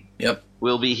 60 feet Yep.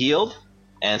 will be healed,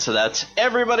 and so that's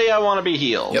everybody I want to be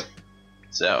healed. Yep.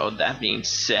 So that being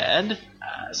said,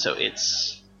 so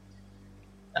it's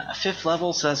 5th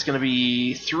level, so that's going to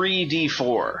be 3d4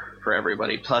 for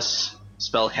everybody, plus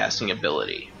spellcasting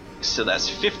ability. So that's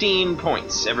 15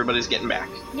 points. Everybody's getting back.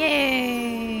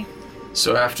 Yay!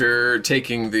 So after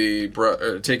taking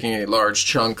taking a large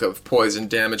chunk of poison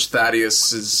damage,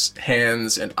 Thaddeus's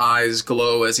hands and eyes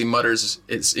glow as he mutters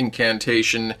its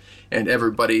incantation, and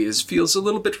everybody feels a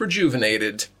little bit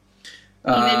rejuvenated.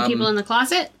 Even people in the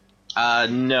closet?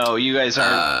 No, you guys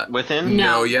aren't within?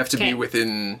 No, you have to be Okay.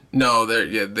 within. No,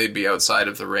 they'd be outside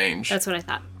of the range. That's what I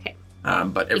thought. Okay.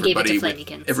 But gave it to everybody,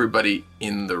 Flamykins. everybody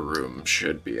in the room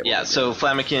should be able. Yeah, to so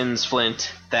Flamykins,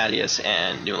 Flint, Thaddeus,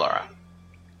 and Nulara.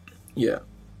 Yeah.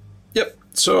 Yep.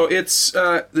 So it's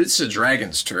a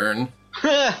dragon's turn.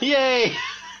 Yay!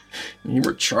 He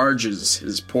recharges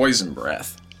his poison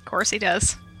breath, Of course he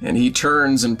does. and he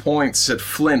turns and points at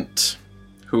Flint,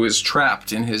 who is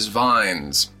trapped in his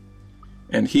vines,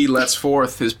 and he lets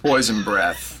forth his poison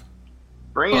breath,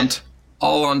 Bring it.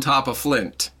 all on top of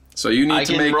Flint. So you need I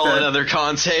to can make roll that another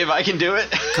con save. I can do it.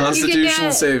 Constitution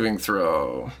it. saving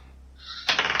throw.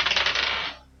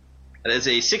 That is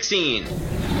a 16.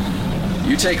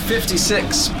 You take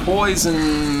 56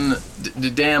 poison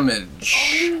damage.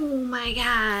 Oh my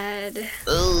god.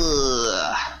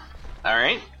 Ugh.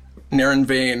 Alright.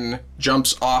 Narenvain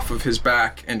jumps off of his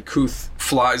back, and Kuth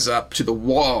flies up to the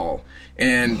wall,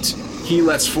 and he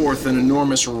lets forth an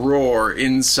enormous roar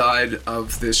inside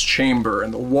of this chamber,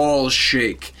 and the walls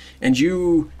shake, and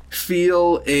you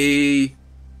feel a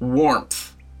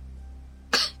warmth.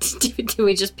 Did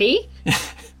we just pee?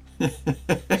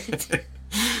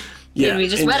 Yeah, we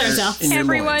just in wet your- ourselves? in your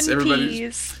Everyone loins.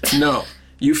 Everybody's- pees. No,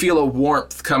 you feel a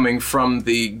warmth coming from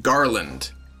the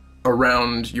garland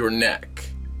around your neck.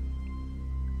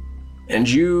 And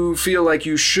you feel like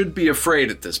you should be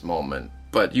afraid at this moment,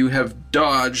 but you have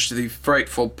dodged the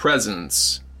frightful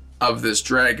presence of this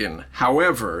dragon.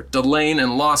 However, Delane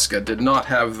and Laska did not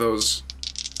have those.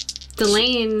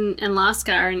 Delane and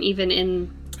Laska aren't even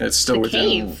in. It's still The within.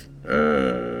 cave.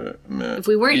 If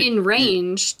we weren't in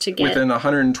range to get. Within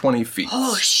 120 feet.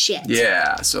 Oh shit.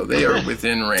 Yeah, so they are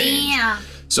within range. Damn.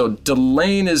 So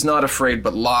Delane is not afraid,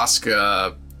 but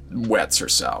Laska wets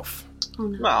herself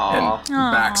Aww. and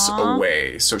backs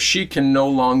away. So she can no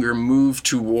longer move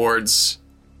towards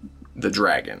the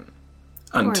dragon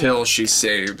until she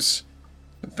saves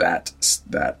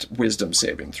that wisdom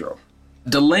saving throw.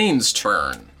 Delane's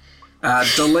turn.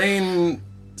 Delane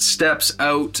steps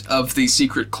out of the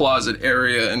secret closet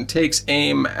area and takes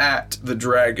aim at the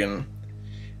dragon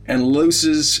and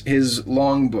looses his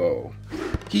longbow.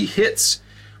 He hits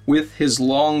with his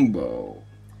longbow.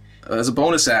 As a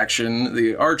bonus action,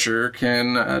 the archer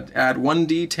can add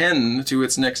 1d10 to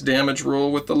its next damage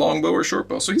roll with the longbow or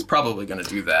shortbow. So he's probably going to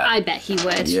do that. I bet he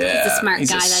would. Yeah, He's a smart he's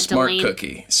guy, a that smart Delane.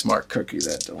 cookie. Smart cookie,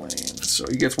 that Delane. So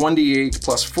he gets 1d8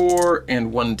 plus 4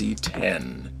 and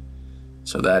 1d10.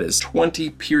 So that is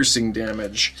 20 piercing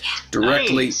damage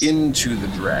directly Nice. into the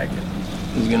dragon.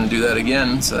 He's going to do that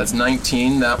again. So that's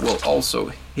 19. That will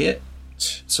also hit.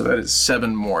 So that is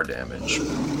 7 more damage.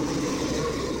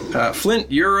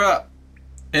 Flint, you're up.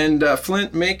 And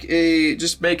Flint, make a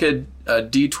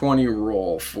d20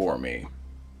 roll for me.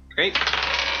 Great.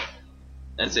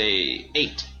 That's a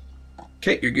 8.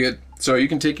 Okay, you're good. So you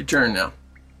can take your turn now.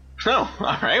 Oh,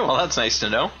 alright, well that's nice to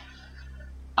know.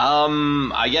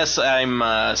 I guess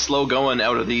I'm slow going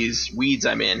out of these weeds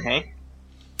I'm in, hey?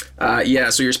 Yeah,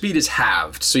 so your speed is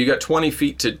halved. So you got 20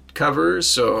 feet to cover,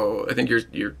 so I think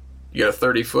you got a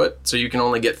 30 foot, so you can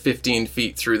only get 15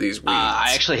 feet through these weeds.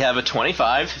 I actually have a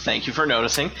 25. Thank you for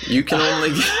noticing. You can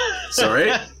only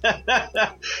sorry?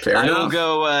 Fair I enough. will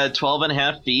go 12 and a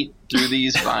half feet through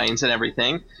these vines and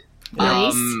everything.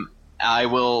 Nice. I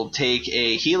will take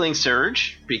a healing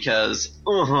surge because,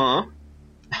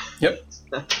 Yep.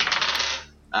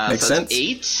 Makes so sense. that's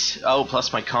 8. Oh,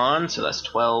 plus my con, so that's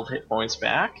 12 hit points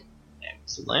back.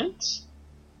 Excellent.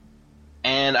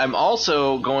 And I'm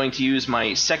also going to use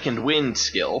my second wind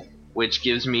skill, which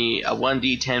gives me a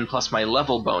 1d10 plus my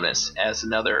level bonus as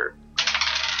another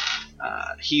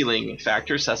healing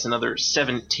factor, so that's another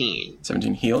 17.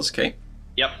 17 heals, okay.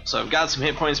 Yep, so I've got some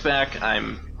hit points back.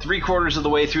 I'm 3/4 of the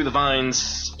way through the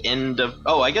vines.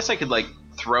 I guess I could,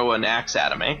 throw an axe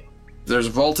at him, eh? There's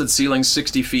a vaulted ceiling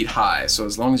 60 feet high, so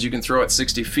as long as you can throw it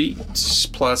 60 feet,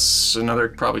 plus another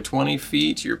probably 20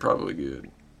 feet, you're probably good.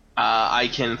 I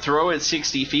can throw it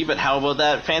 60 feet, but how about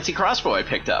that fancy crossbow I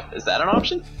picked up? Is that an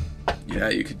option? Yeah,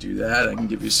 you could do that. I can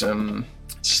give you some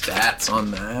stats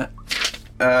on that.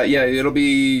 Yeah, it'll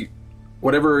be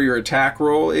whatever your attack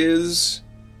roll is,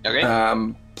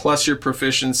 Okay. plus your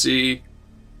proficiency,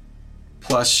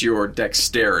 plus your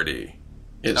dexterity.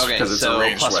 Okay, because it's so a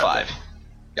ranged plus weapon. 5.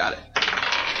 Got it.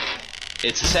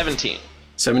 It's a 17.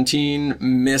 17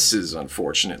 misses,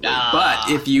 unfortunately. Ah.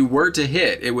 But if you were to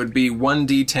hit, it would be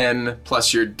 1d10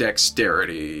 plus your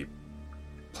dexterity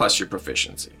plus your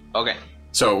proficiency. Okay,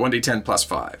 So 1d10 plus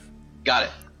 5. got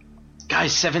it.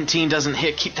 Guys, 17 doesn't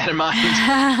hit. Keep that in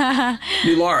mind.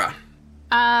 New Laura.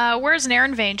 Where's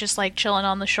Naren Vane just chilling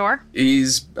on the shore?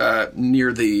 He's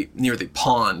near the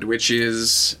pond, which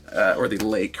is, or the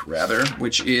lake rather,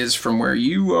 which is from where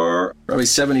you are, probably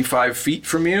 75 feet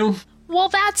from you. Well,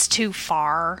 that's too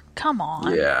far. Come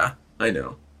on. Yeah, I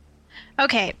know.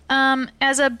 Okay,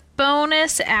 as a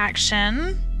bonus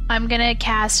action, I'm gonna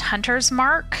cast Hunter's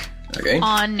Mark Okay.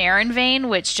 on Naren Vane,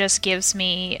 which just gives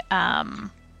me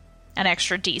an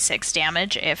extra d6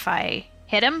 damage if I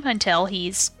hit him until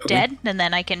he's dead, and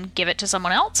then I can give it to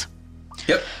someone else.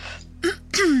 Yep.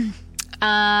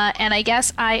 And I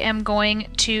guess I am going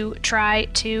to try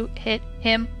to hit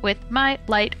him with my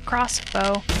light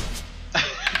crossbow.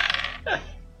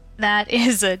 That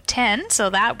is a 10,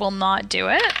 so that will not do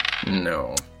it.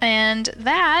 No. And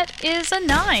that is a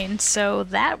 9, so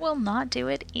that will not do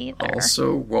it either.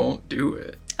 Also won't do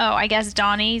it. Oh, I guess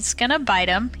Donnie's gonna bite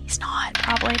him. He's not,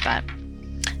 probably, but...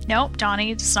 Nope,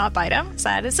 Donnie does not bite him. So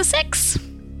that is a 6.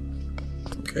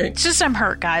 Okay. It's just I'm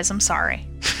hurt, guys. I'm sorry.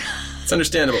 It's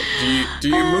understandable. Do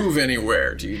you move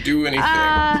anywhere? Do you do anything?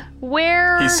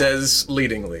 Where... He says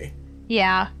leadingly.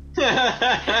 Yeah.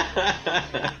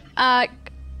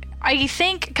 I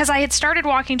think, because I had started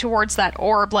walking towards that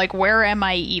orb, where am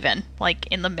I even?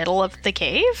 In the middle of the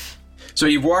cave? So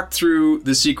you've walked through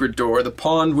the secret door. The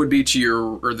pond would be to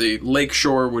your, or the lake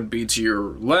shore would be to your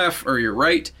left or your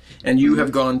right, and you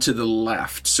have gone to the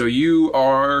left. So you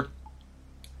are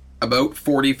about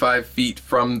 45 feet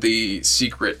from the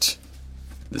secret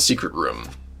room,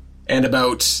 and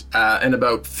about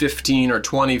 15 or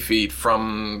 20 feet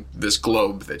from this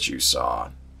globe that you saw.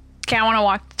 Okay, I want to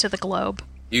walk to the globe.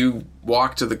 You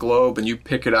walk to the globe and you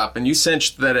pick it up, and you sense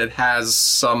that it has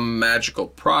some magical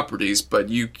properties, but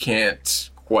you can't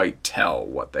quite tell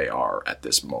what they are at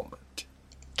this moment.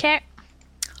 Okay.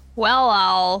 Well,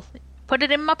 I'll put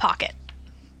it in my pocket.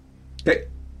 Okay,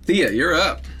 Thea, you're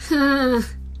up.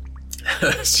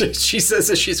 she says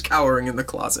as she's cowering in the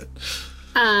closet.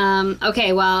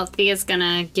 Okay, well, Thea's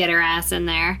gonna get her ass in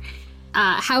there.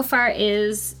 How far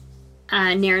is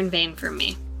Naren Vane from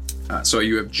me? So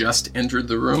you have just entered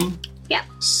the room? Yep.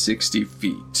 60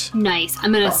 feet. Nice.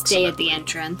 I'm gonna stay at the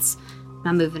entrance. I'm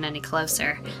not moving any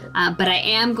closer. But I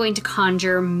am going to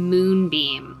conjure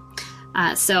Moonbeam.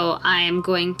 So I am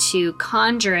going to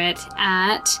conjure it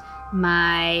at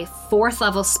my 4th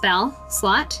level spell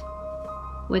slot,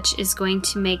 which is going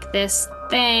to make this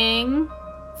thing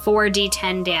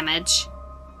 4d10 damage.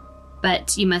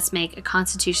 But you must make a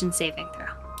Constitution saving throw.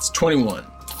 It's 21.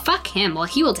 Fuck him. Well,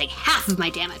 he will take half of my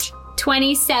damage.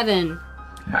 27.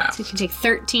 Half. So you can take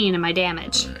 13 of my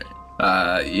damage.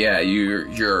 Yeah,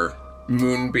 your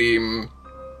moonbeam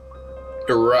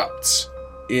erupts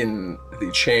in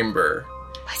the chamber.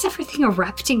 Why is everything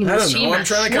erupting in I this don't know, chamber? I'm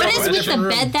trying to come What up is with a with the different room.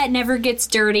 bed that never gets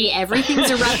dirty?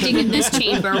 Everything's erupting in this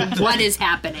chamber. What is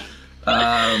happening?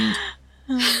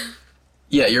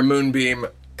 Yeah, your moonbeam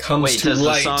comes Wait, to does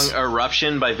light. the song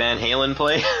Eruption by Van Halen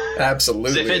play?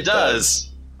 Absolutely. If it does,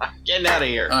 I'm getting out of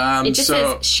here. It just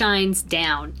says shines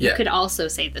down. Yeah. You could also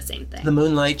say the same thing. The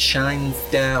moonlight shines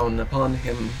down upon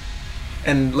him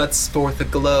and lets forth a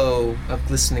glow of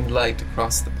glistening light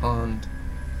across the pond.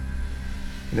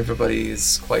 And everybody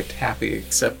is quite happy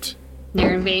except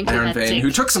Narenvain,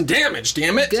 who took some damage,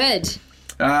 damn it! Good.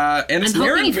 And it's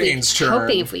Narenvain's turn.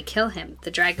 Hoping if we kill him,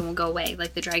 the dragon will go away.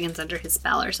 Like the dragon's under his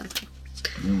spell or something.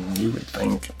 You would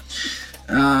think.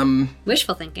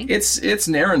 Wishful thinking. It's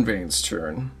Narenvain's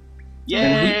turn.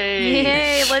 Yay!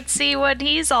 Yay, let's see what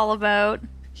he's all about.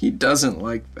 He doesn't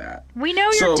like that. We know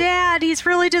your dad. He's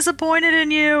really disappointed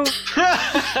in you.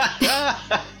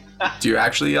 Do you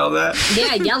actually yell that?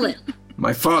 Yeah, yell it.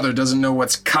 My father doesn't know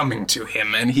what's coming to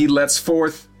him, and he lets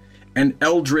forth an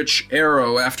eldritch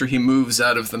arrow after he moves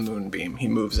out of the moonbeam. He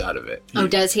moves out of it.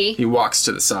 Does he? He walks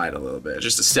to the side a little bit,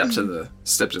 just a step to the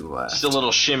left. Just a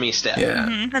little shimmy step.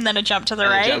 Yeah. And then a jump to the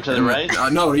right. Jump to the right.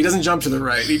 No, he doesn't jump to the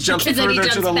right. He jumps Because then further he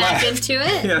jumps to the back left. into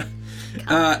it?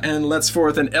 Yeah. And lets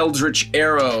forth an eldritch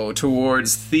arrow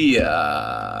towards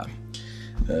Thea.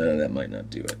 That might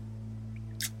not do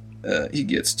it. He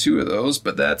gets 2 of those,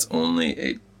 but that's only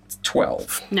a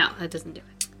 12. No, that doesn't do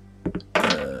it.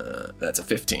 That's a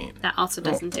 15. That also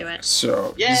doesn't do it.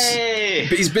 So Yay!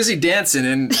 he's busy dancing,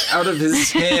 and out of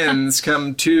his hands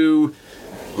come 2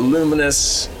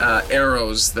 luminous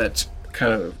arrows that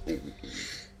kind of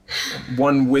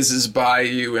one whizzes by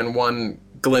you and one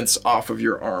glints off of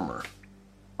your armor.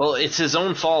 Well, it's his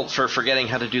own fault for forgetting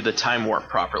how to do the time warp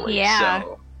properly. Yeah.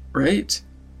 So. Right?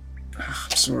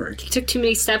 I'm sorry. He took too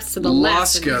many steps to the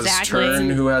left. Laska's turn,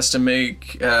 who has to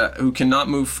make, who cannot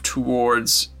move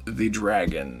towards the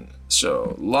dragon.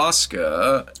 So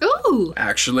Laska,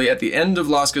 actually, at the end of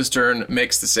Laska's turn,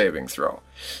 makes the saving throw.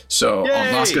 So Yay!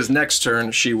 on Laska's next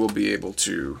turn, she will be able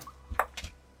to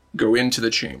go into the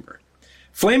chamber.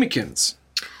 Flamekins.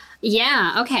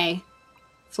 Yeah, okay.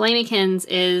 Flamekins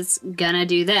is gonna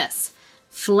do this.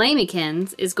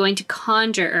 Flamekins is going to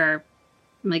conjure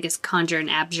an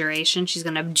abjuration. She's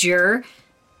gonna abjure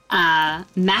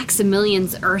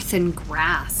Maximilian's earthen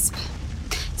grasp.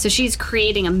 So she's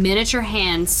creating a miniature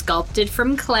hand sculpted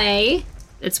from clay.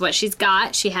 It's what she's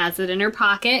got. She has it in her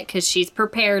pocket because she's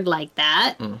prepared like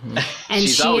that. Mm-hmm. And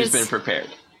She's always been prepared.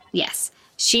 Yes.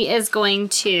 She is going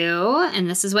to, and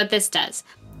this is what this does.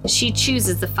 She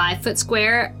chooses the 5-foot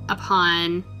square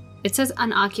upon, it says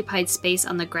unoccupied space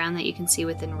on the ground that you can see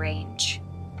within range.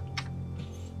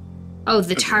 Oh,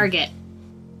 the target.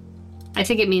 I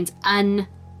think it means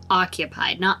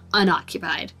unoccupied, not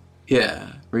unoccupied.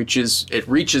 Yeah, it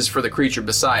reaches for the creature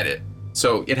beside it.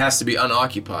 So it has to be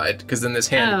unoccupied, because then this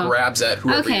hand grabs at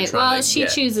whoever you're trying to get. Okay, well, she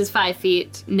chooses 5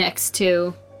 feet next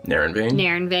to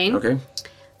Narenvain. Okay.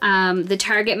 The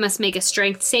target must make a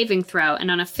strength saving throw,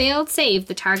 and on a failed save,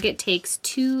 the target takes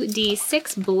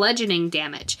 2d6 bludgeoning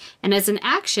damage. And as an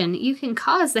action, you can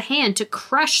cause the hand to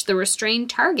crush the restrained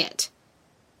target.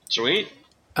 Sweet.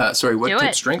 Sorry, what Do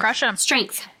type it. strength? Crush him.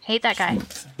 Strength. Hate that guy.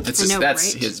 That's I know,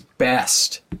 that's right? his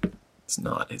best. It's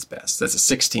not his best. That's a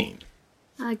 16.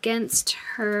 Against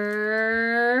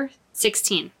her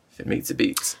 16. If it meets, it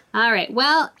beats. All right.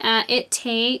 Well, it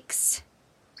takes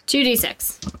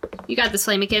 2d6. You got this,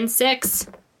 Flamekin. 6,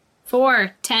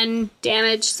 4, 10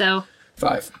 damage. So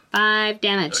 5. 5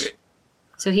 damage. Okay.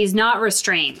 So he's not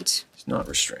restrained. He's not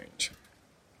restrained.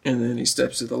 And then he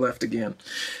steps to the left again.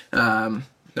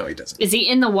 No, he doesn't. Is he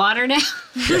in the water now?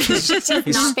 He's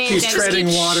not paying He's attention. treading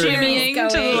water. Shimmying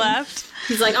to the going. left.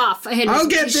 He's like off. And I'll his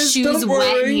get this, shoes don't wet,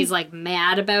 worry. and he's like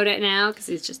mad about it now because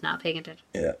he's just not paying attention.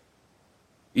 Yeah.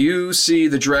 You see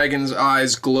the dragon's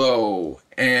eyes glow,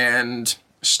 and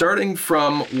starting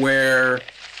from where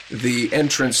the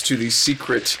entrance to the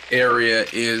secret area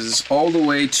is, all the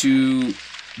way to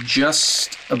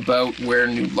just about where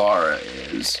New Lara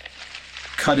is,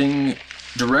 cutting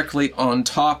directly on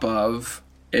top of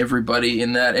everybody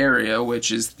in that area,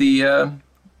 which is Thea,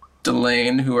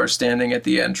 Delane, who are standing at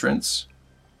the entrance,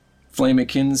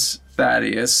 Flamekins,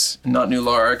 Thaddeus, not New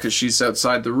Lara because she's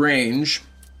outside the range.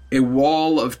 A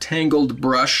wall of tangled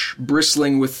brush,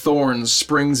 bristling with thorns,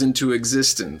 springs into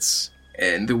existence.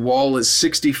 And the wall is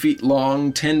 60 feet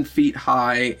long, 10 feet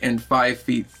high, and 5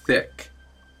 feet thick.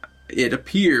 It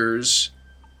appears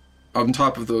on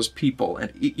top of those people,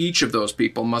 and each of those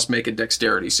people must make a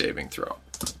dexterity saving throw.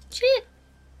 Shit.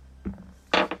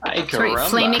 Ay, Sorry, caramba.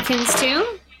 Flamekins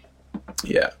too?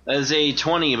 Yeah. That is a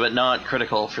 20, but not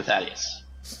critical for Thaddeus.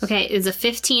 Okay, it's a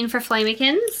 15 for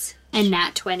Flamekins and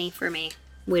nat 20 for me.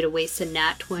 Way to waste a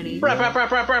nat 20. So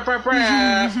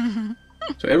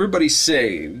everybody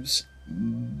saves,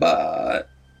 but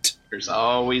There's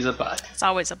always a but. It's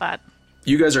always a but.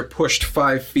 You guys are pushed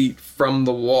 5 feet from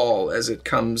the wall as it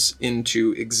comes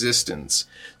into existence.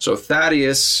 So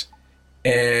Thaddeus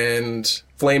and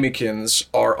Flamekins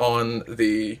are on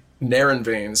the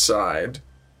Narenvane side.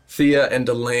 Thea and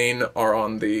Elaine are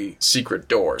on the secret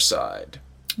door side.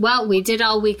 Well, we did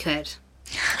all we could.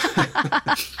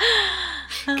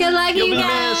 Good luck, You'll you be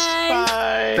guys. missed.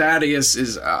 Bye. Thaddeus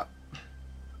is up.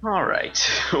 All right.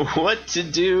 What to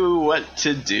do?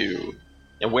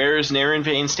 And where is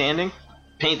Narenvane standing?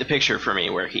 Paint the picture for me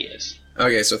where he is.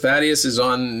 Okay, so Thaddeus is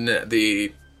on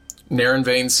the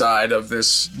Narenvane side of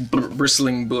this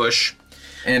bristling bush,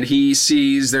 and he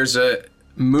sees there's a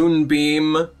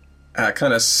moonbeam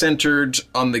kind of centered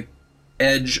on the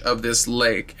edge of this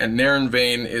lake, and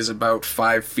Narenvane is about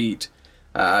 5 feet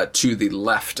to the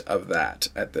left of that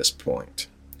at this point.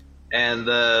 And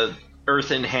the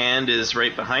earthen hand is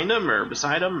right behind him or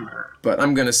beside him? Or? But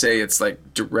I'm going to say it's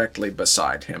like directly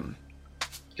beside him.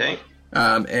 Okay.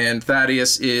 And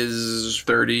Thaddeus is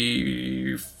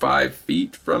 35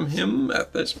 feet from him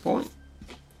at this point.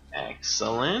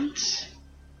 Excellent.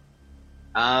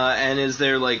 And is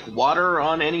there, like, water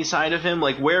on any side of him?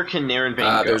 Like, where can Narenvane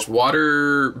go? There's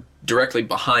water directly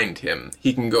behind him.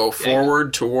 He can go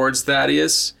forward towards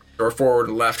Thaddeus, or forward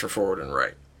and left, or forward and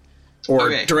right. Or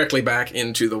directly back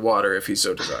into the water if he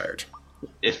so desired.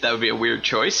 If that would be a weird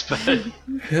choice, but...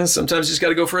 Yeah, sometimes you just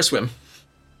gotta go for a swim.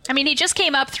 I mean, he just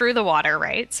came up through the water,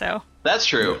 right? So That's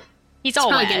true. he's all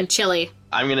Probably wet. getting chilly.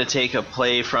 I'm going to take a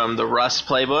play from the Rust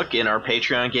playbook in our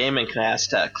Patreon game and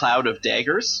cast Cloud of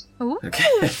Daggers. Ooh,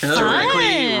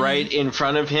 Directly right in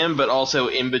front of him, but also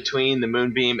in between the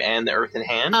moonbeam and the earthen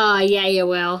hand. Yeah, you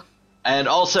will. And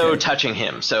also touching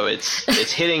him, so it's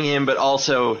hitting him, but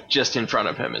also just in front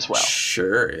of him as well.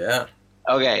 Sure, yeah.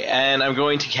 Okay, and I'm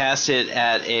going to cast it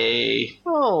at a,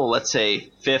 let's say,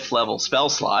 5th level spell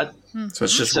slot. So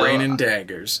it's just raining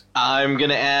daggers. I'm going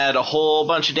to add a whole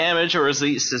bunch of damage, or at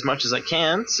least as much as I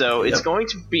can, so it's going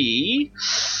to be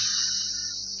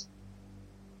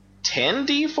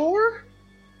 10d4?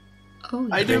 Oh,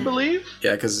 I do believe.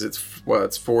 Yeah, because it's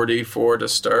 4d4 to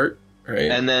start,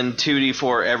 right? And then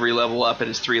 2d4 every level up, it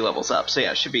is 3 levels up. So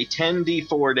yeah, it should be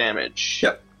 10d4 damage.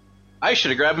 Yep. I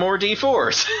should have grabbed more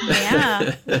d4s.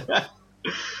 yeah.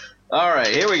 Alright,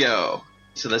 here we go.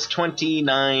 So that's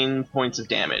 29 points of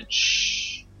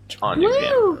damage on your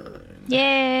him.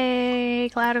 Yay!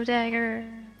 Cloud of Dagger.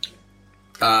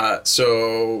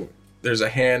 So there's a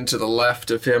hand to the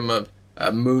left of him,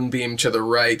 a moonbeam to the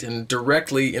right, and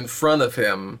directly in front of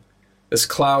him, this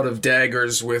cloud of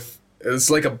daggers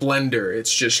it's like a blender.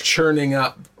 It's just churning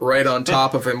up right on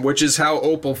top of him, which is how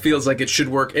Opal feels like it should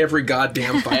work every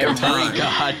goddamn fucking time. Every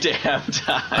goddamn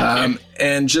time.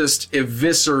 And just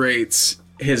eviscerates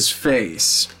his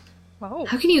face. Whoa.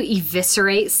 How can you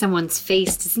eviscerate someone's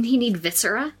face? Doesn't he need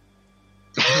viscera?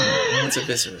 What's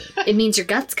eviscerate? It means your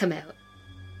guts come out.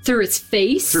 Through his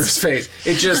face? Through his face.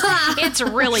 It just... It's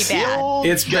really bad.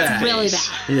 It's bad. Really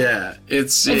bad. Yeah.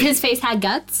 If his face had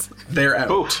guts, they're out.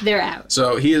 Ooh. they're out.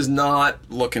 So he is not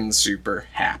looking super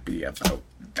happy about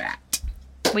that.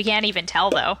 We can't even tell,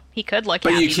 though. He could look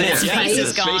But happy, you but can't. his Yeah, face his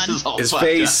is gone. face is all His fucked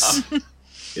face up.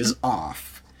 is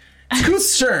off. It's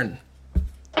Kuth's turn.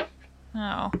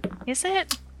 Oh. Is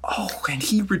it? Oh, and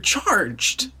he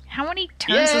recharged. How many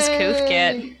turns does Kuth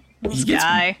get? This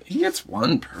guy. He gets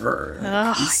one per.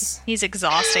 Ugh, he's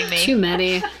exhausting me. Too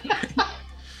many.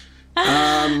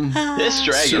 This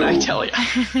dragon, I tell you.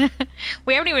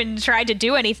 We haven't even tried to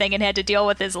do anything and had to deal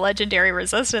with his legendary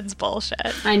resistance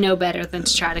bullshit. I know better than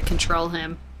to try to control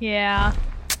him. Yeah.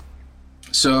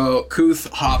 So Kuth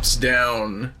hops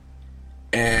down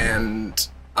and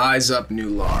eyes up New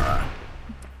Lara.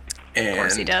 And Of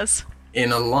course he does.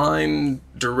 in a line Are you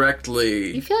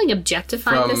directly feeling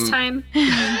objectified this time?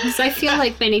 Because I feel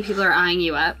like many people are eyeing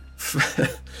you up.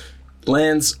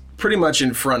 lands pretty much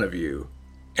in front of you.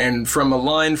 And from a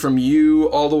line from you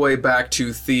all the way back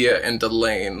to Thea and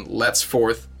Elaine lets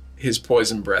forth his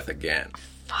poison breath again.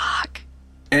 Fuck.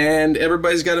 And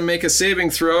everybody's got to make a saving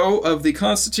throw of the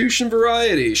Constitution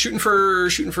variety. Shooting for,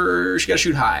 she got to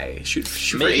shoot high. Shoot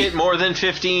for Make 8. it more than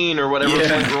 15 or whatever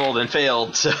Flint rolled and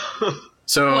failed. So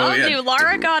So, Well, yeah. dude,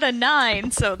 Lara got a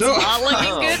 9, so it's not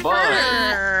looking good for boy.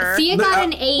 her. Thea got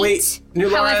an 8. Wait, New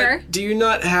Lara, However, do you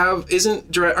not have?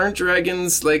 Aren't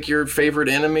dragons like your favorite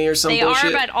enemy or some They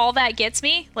bullshit? are, but all that gets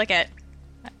me, I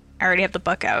already have the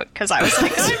book out because I was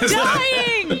like,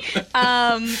 I'm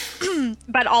dying.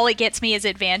 But all it gets me is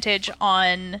advantage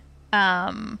on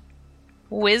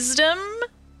wisdom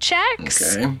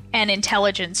checks Okay. and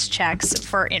intelligence checks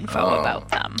for info about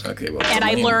them. Okay, well, And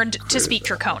I Elaine learned to clears speak that.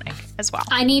 Draconic as well.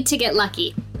 I need to get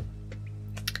lucky.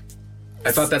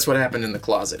 I thought that's what happened in the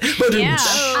closet. Yeah.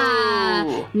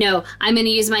 No, I'm going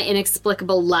to use my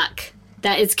inexplicable luck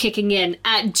that is kicking in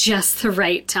at just the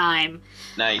right time.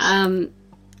 Nice.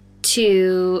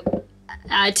 To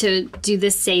do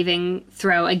this saving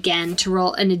throw again to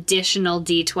roll an additional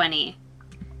d20.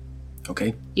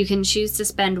 Okay. You can choose to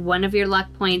spend one of your luck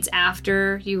points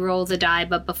after you roll the die,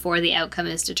 but before the outcome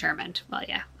is determined. Well,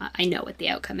 yeah, I know what the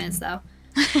outcome is, though.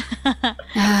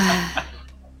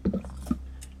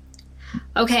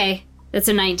 Okay, that's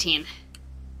a 19.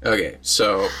 Okay,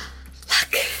 so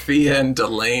Thea and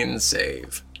Delane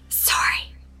save. Sorry.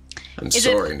 I'm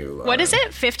sorry, New Lara. What is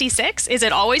it? 56? Is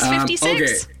it always 56?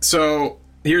 Okay, so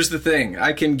here's the thing.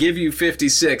 I can give you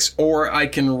 56, or I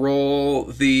can roll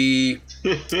the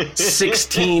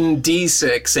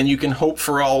 16d6, and you can hope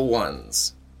for all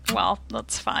ones. Well,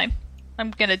 that's fine.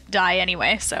 I'm gonna die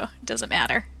anyway, so it doesn't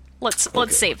matter. Let's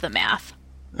save the math.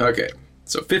 Okay,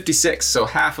 so 56, so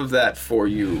half of that for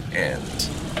you and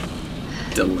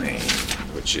Delane,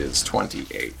 which is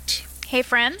 28. Hey,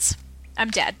 friends. I'm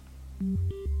dead.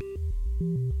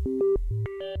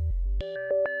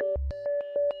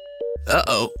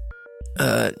 Uh-oh.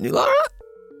 New Lara?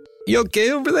 You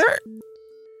okay over there?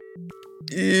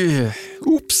 Yeah.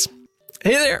 Oops.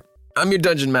 Hey there. I'm your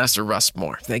Dungeon Master, Russ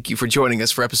Moore. Thank you for joining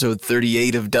us for episode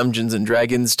 38 of Dungeons &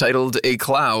 Dragons, titled A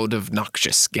Cloud of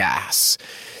Noxious Gas.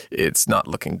 It's not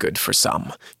looking good for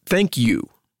some. Thank you.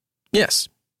 Yes,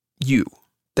 you.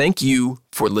 Thank you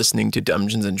for listening to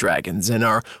Dungeons & Dragons and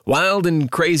our wild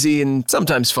and crazy and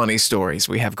sometimes funny stories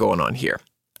we have going on here.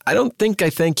 I don't think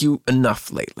I thank you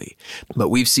enough lately, but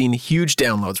we've seen huge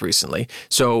downloads recently,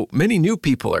 so many new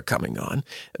people are coming on.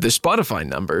 The Spotify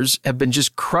numbers have been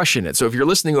just crushing it, so if you're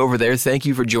listening over there, thank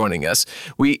you for joining us.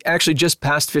 We actually just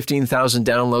passed 15,000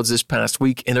 downloads this past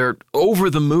week and are over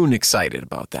the moon excited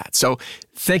about that. So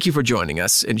thank you for joining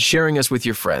us and sharing us with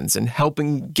your friends and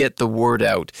helping get the word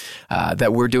out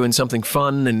that we're doing something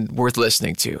fun and worth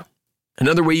listening to.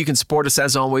 Another way you can support us,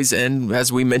 as always, and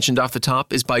as we mentioned off the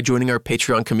top, is by joining our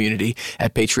Patreon community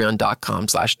at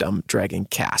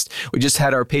patreon.com/dumbdragoncast. We just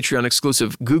had our Patreon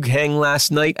exclusive Goog Hang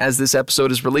last night as this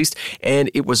episode is released, and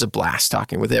it was a blast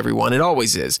talking with everyone. It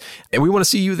always is. And we want to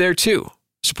see you there too.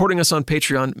 Supporting us on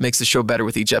Patreon makes the show better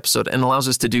with each episode and allows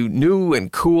us to do new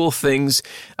and cool things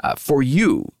for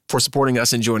you for supporting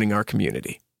us and joining our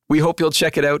community. We hope you'll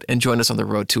check it out and join us on the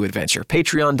road to adventure.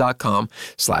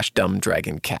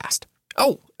 Patreon.com/dumbdragoncast.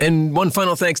 Oh, and one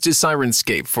final thanks to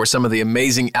Sirenscape for some of the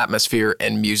amazing atmosphere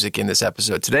and music in this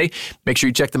episode today. Make sure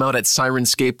you check them out at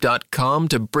sirenscape.com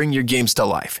to bring your games to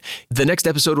life. The next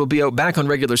episode will be out back on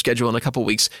regular schedule in a couple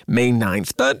weeks, May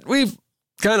 9th, but we've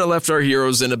kind of left our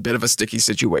heroes in a bit of a sticky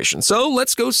situation. So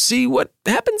let's go see what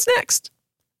happens next.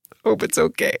 Hope it's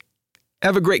okay.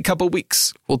 Have a great couple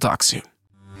weeks. We'll talk soon.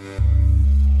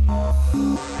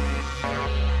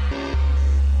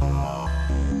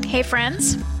 Hey,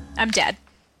 friends. I'm dead.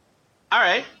 All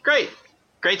right, great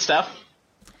stuff.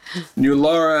 New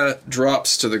Lara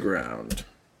drops to the ground.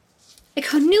 I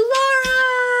go, New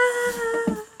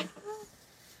Lara!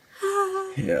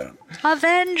 Yeah.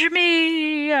 Avenge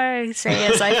me, I say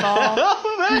as I fall.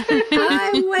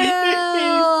 I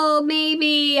will,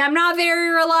 maybe. I'm not very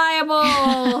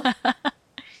reliable.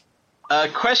 A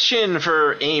question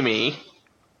for Amy.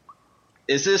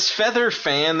 Is this feather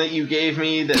fan that you gave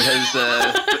me that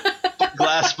has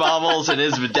glass baubles and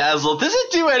is bedazzled, does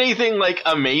it do anything like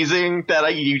amazing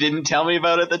that you didn't tell me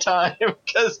about at the time?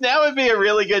 Because now would be a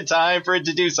really good time for it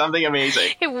to do something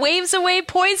amazing. It waves away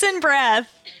poison breath.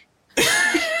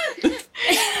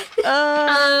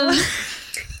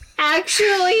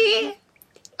 Actually,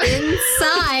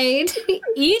 inside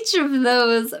each of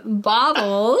those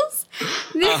baubles,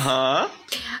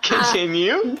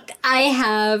 Continue. I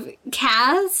have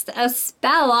cast a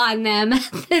spell on them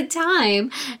at the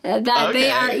time that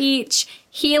they are each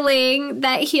healing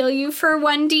that heal you for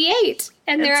 1d8.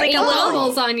 And there are like 8 a little-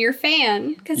 baubles on your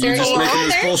fan. Because You're there are just 8 making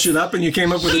this others. bullshit up and you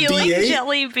came up with a Healing D8?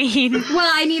 jelly bean.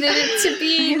 Well, I needed it to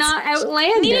be not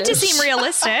outlandish. Needed to seem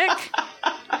realistic.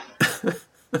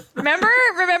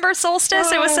 Remember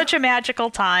Solstice? It was such a magical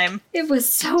time. It was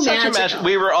so Such magical. a magic.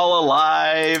 We were all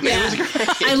alive. Yeah. It was great.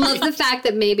 I love the fact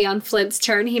that maybe on Flint's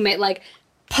turn he might like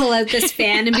pull out this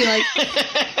fan and be like,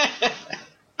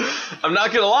 I'm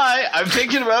not gonna lie. I'm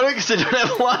thinking about it because I don't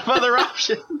have a lot of other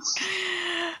options.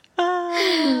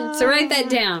 so write that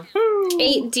down.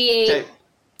 8d8 Okay.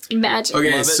 magic.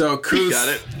 Okay, Love it. so Kuth, Got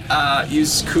it.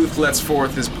 Kuth lets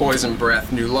forth his poison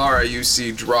breath. New Lara, you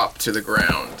see, drop to the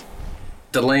ground.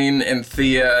 Delane and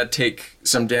Thea take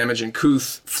some damage, and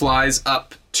Kuth flies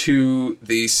up to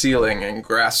the ceiling and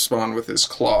grasps on with his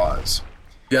claws.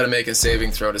 You gotta make a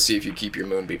saving throw to see if you keep your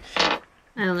moonbeam.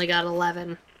 I only got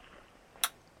 11.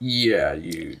 Yeah,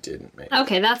 you didn't make it.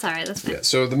 Okay, that's alright. That's fine. Yeah,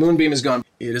 so the moonbeam is gone.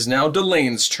 It is now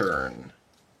Delane's turn.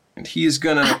 And he's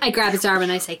gonna... I grab his arm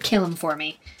and I say, kill him for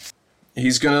me.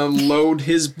 He's gonna load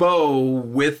his bow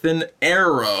with an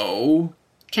arrow.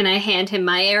 Can I hand him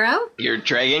my arrow? Your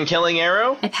dragon killing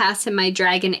arrow? I pass him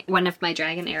one of my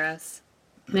dragon arrows.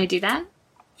 Can I do that?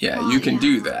 Yeah, you can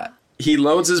do that. He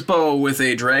loads his bow with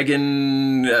a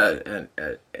dragon, an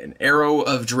arrow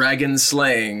of dragon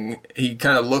slaying. He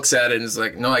kind of looks at it and is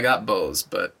like, no, I got bows,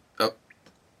 but... Oh,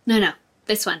 No,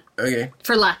 this one. okay.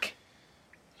 For luck.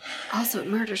 Also, it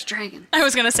murders dragon. I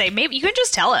was gonna say, maybe you can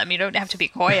just tell him. You don't have to be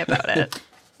coy about it.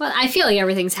 Well, I feel like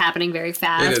everything's happening very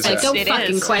fast. It is Like, fast. don't It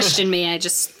fucking is. question me. I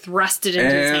just thrust it into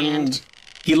his hand. And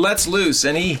he lets loose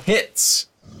and he hits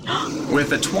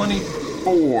with a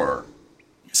 24.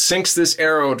 Sinks this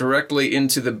arrow directly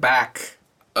into the back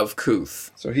of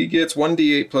Kuth. So he gets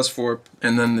 1d8 plus 4,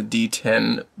 and then the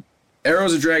d10.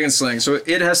 Arrows of dragon slaying, so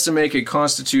it has to make a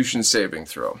constitution saving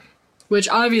throw. Which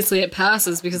obviously it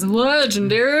passes because of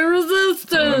legendary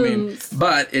resistance.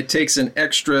 But it takes an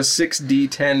extra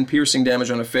 6d10 piercing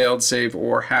damage on a failed save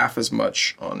or half as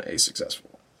much on a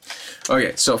successful.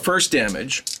 Okay, so first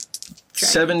damage.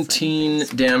 17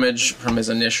 damage from his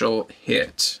initial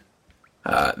hit.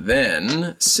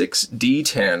 Then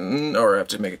 6d10, or I have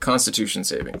to make a constitution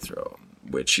saving throw,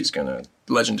 which he's going to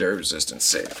legendary resistance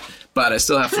save. But I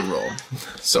still have to roll.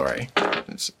 Sorry.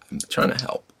 I'm trying to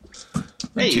help.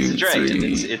 Hey, he's a 2, dragon.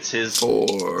 3, It's his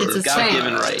 4, It's his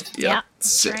God-given right. Yeah,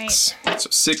 6. So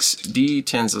 6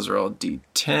 d10s, those are all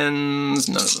d10s.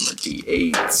 None of them are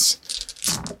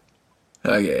d8s.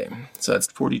 Okay, so that's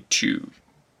 42.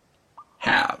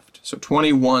 Halved. So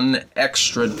 21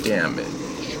 extra damage.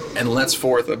 And lets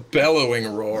forth a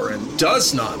bellowing roar and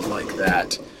does not like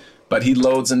that. But he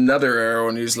loads another arrow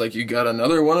and he's like, you got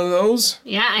another one of those?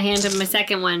 Yeah, I hand him my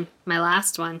second one. My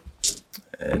last one.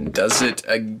 And does it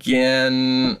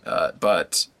again,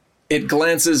 but it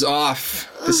glances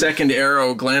off. The second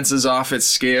arrow glances off its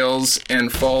scales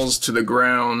and falls to the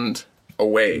ground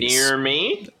away. Near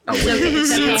me?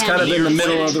 It's kind of in the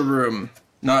middle of the room,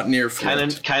 not near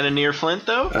Flint. Kind of near Flint,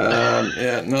 though?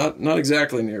 Yeah, not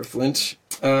exactly near Flint.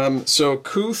 So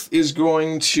Kuth is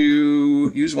going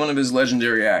to use one of his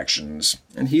legendary actions,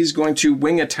 and he's going to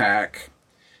wing attack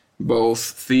both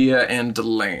Thea and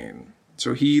Delane.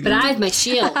 So he. But I have my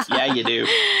shield. Yeah, you do.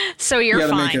 So you're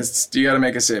fine. You gotta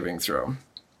make a saving throw.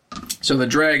 So the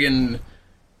dragon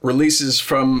releases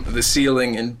from the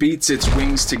ceiling and beats its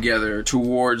wings together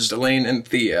towards Delane and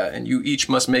Thea, and you each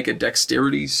must make a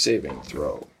dexterity saving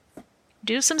throw.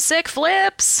 Do some sick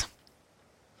flips.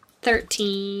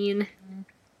 13.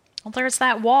 Well, there's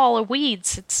that wall of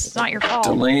weeds. It's not your fault.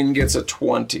 Delane gets a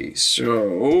 20,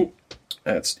 so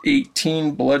that's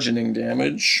 18 bludgeoning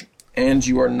damage, and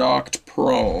you are knocked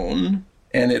prone,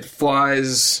 and it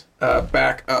flies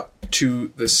back up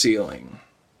to the ceiling.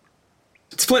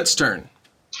 It's Flint's turn.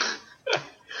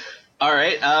 All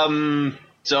right.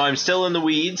 So I'm still in the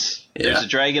weeds. Yeah. There's a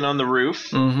dragon on the roof.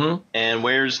 Mm-hmm. And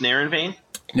where's Narenbane?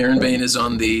 Narenbane is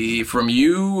on from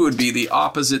you, would be the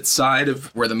opposite side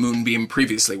of where the moonbeam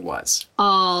previously was.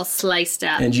 All sliced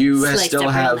up. And you Sliced still up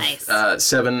real have nice.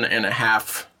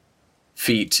 7.5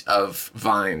 feet of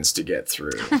vines to get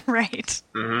through. Right.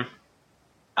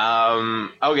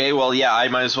 Okay, well, yeah, I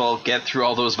might as well get through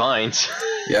all those vines.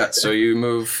 Yeah, so you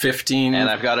move 15. And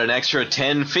I've got an extra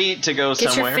 10 feet to go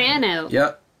Get somewhere. your fan out.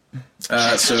 Yep.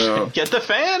 So Get the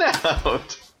fan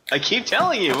out! I keep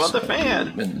telling you about the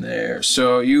fan. in there.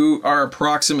 So you are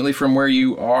approximately from where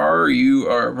you are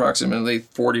approximately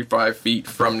 45 feet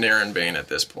from Narenbane at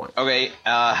this point. Okay,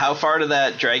 how far to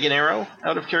that dragon arrow,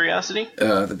 out of curiosity?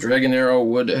 The dragon arrow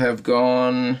would have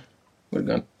gone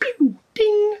pew,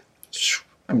 ding.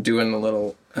 I'm doing a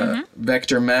little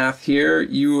vector math here.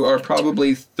 You are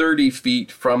probably 30 feet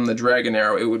from the dragon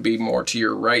arrow. It would be more to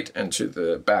your right and to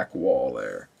the back wall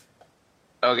there.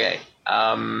 Okay,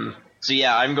 so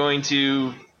yeah, I'm going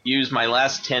to use my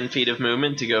last 10 feet of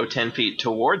movement to go 10 feet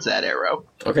towards that arrow.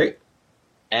 Okay.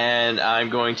 And I'm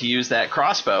going to use that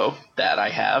crossbow that I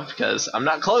have, because I'm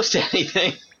not close to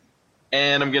anything.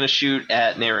 And I'm going to shoot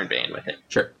at Narenbane with it.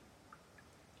 Sure.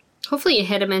 Hopefully you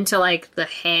hit him into, like, the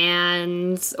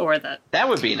hands or the... That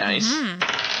would be nice.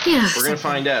 Yeah. We're going to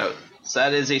find out. So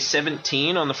that is a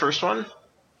 17 on the first one.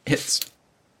 Hits.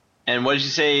 And what did you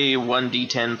say,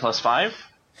 1d10 plus 5?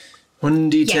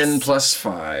 1d10 Yes. plus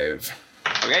 5.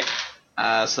 Okay.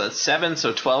 So that's 7,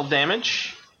 so 12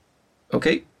 damage.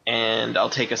 Okay. And I'll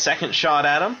take a second shot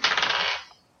at him.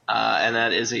 And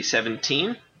that is a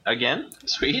 17 again.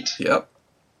 Sweet. Yep.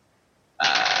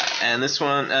 And this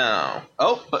one, wait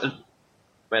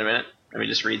a minute. Let me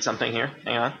just read something here.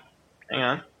 Hang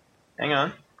on.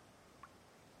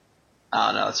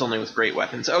 Oh, no, it's only with great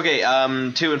weapons. Okay, 2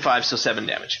 and 5, so 7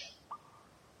 damage.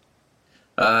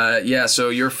 So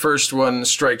your first one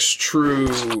strikes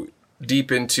true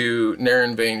deep into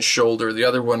Narenvain's shoulder. The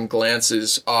other one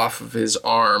glances off of his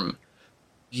arm.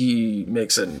 He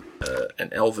makes an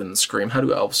elven scream. How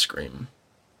do elves scream?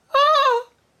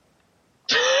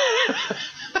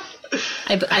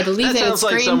 I believe they would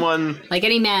scream like someone, like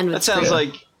any man would scream.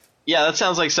 That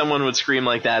sounds like someone would scream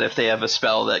like that if they have a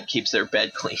spell that keeps their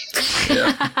bed clean.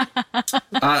 Yeah.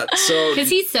 Because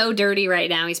he's so dirty right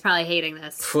now, he's probably hating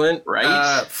this. Flint,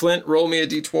 right? Flint, roll me a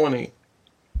d20.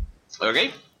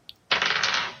 Okay.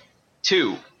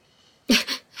 2.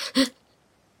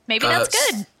 Maybe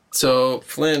that's good. So,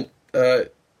 Flint,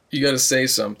 you gotta say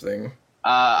something.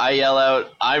 I yell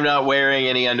out, I'm not wearing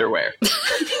any underwear.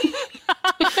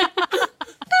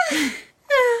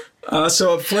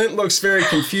 So Flint looks very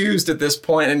confused at this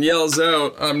point and yells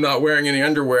out, I'm not wearing any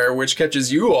underwear, which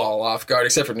catches you all off guard,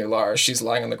 except for Nulara. She's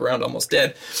lying on the ground almost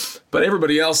dead. But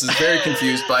everybody else is very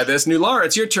confused by this. Nulara,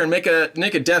 it's your turn. Make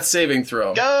a death saving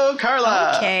throw. Go,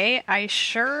 Carla! Okay, I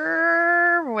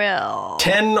sure will.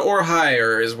 10 or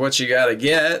higher is what you gotta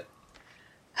get.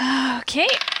 Okay.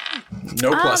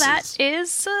 No pluses. That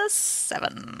is a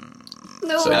 7.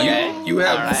 No. So you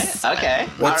have Okay.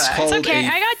 what's called It's okay. a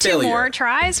I got 2 failure. more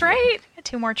tries, right? I got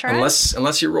 2 more tries.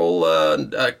 Unless you roll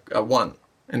a 1,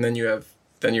 and then you have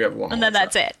 1 and more then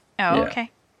that's try. it. Oh, Yeah.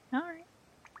 okay. All right.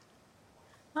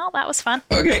 Well, that was fun.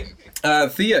 Okay.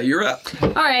 Thea, you're up. All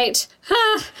right.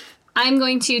 I'm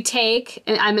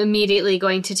immediately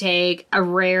going to take a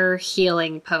rare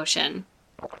healing potion.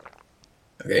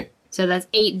 Okay. So that's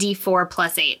 8d4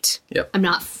 plus 8. Yep. I'm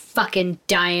not fucking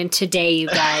dying today, you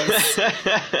guys.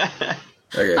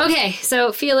 Okay. Okay,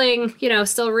 so feeling,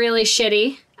 still really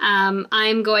shitty.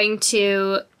 I'm going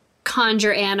to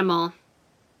conjure animal.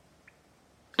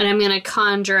 And I'm going to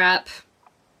conjure up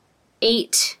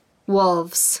 8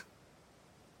 wolves.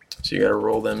 So you gotta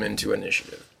roll them into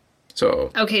initiative.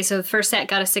 So. Okay, so the first set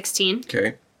got a 16.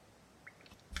 Okay.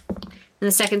 And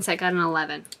the second set got an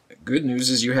 11. Good news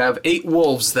is you have 8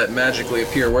 wolves that magically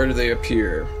appear. Where do they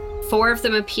appear? 4 of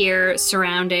them appear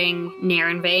surrounding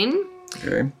Narenvain.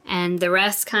 Okay. And the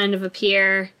rest kind of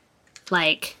appear,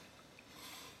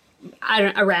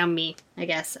 around me, I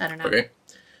guess. I don't know. Okay.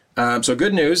 So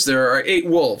good news, there are 8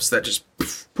 wolves that just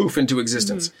poof into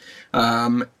existence.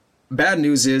 Mm-hmm. Bad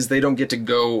news is they don't get to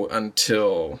go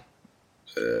until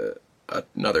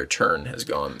another turn has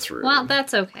gone through. Well,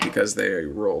 that's okay. Because they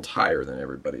rolled higher than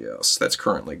everybody else. That's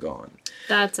currently gone.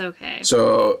 That's okay.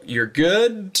 So you're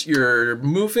good? You're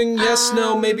moving? Yes,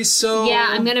 no, maybe so? Yeah,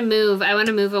 I'm going to move. I want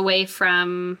to move away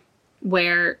from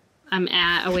where I'm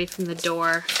at, away from the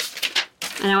door.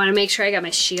 And I want to make sure I got my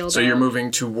shield So out. you're moving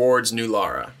towards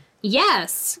Nulara.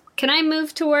 Yes. Can I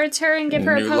move towards her and give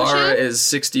her a potion? Nulara is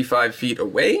 65 feet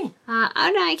away. Oh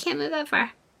no, I can't move that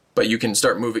far. But you can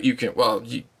start moving. You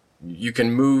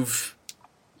can move.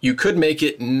 You could make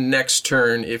it next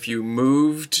turn if you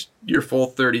moved your full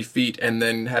 30 feet and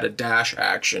then had a dash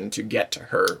action to get to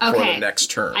her for the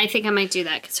next turn. I think I might do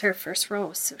that because her first roll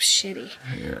was so shitty.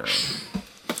 Yeah.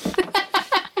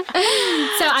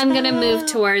 So I'm going to move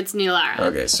towards Nulara.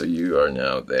 Okay, so you are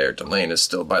now there. Delane is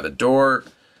still by the door.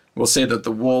 We'll say that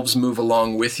the wolves move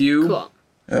along with you. Cool.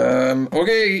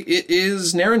 Okay, it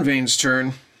is Narenvain's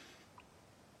turn.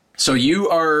 So you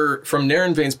are, from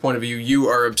Narenvain's point of view, you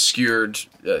are obscured.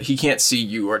 He can't see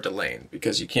you or Delane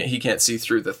because he can't see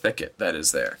through the thicket that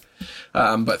is there.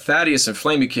 But Thaddeus and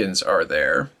Flamykins are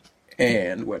there,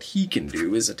 and what he can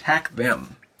do is attack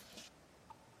them.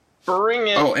 Bring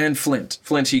it. Oh, and Flint.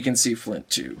 Flint, he can see Flint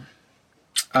too.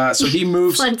 So he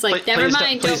moves. Flint's like, never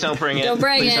mind. Please don't bring it. Don't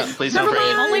bring Please it. Please don't bring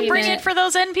it. Only bring it for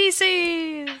those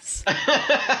NPCs.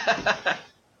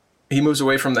 He moves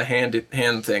away from the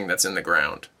hand thing that's in the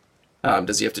ground.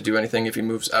 Does he have to do anything if he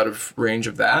moves out of range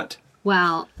of that?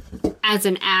 Well, as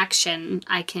an action,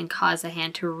 I can cause a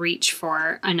hand to reach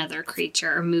for another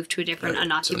creature or move to a different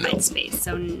unoccupied space.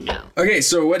 So no. Okay,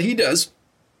 so what he does,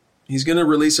 he's going to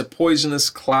release a poisonous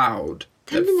cloud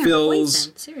that fills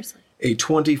poison. Seriously. a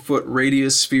 20-foot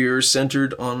radius sphere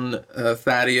centered on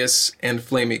Thaddeus and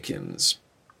Flamykins.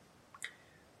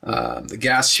 The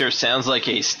gas... Sure sounds like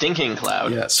a stinking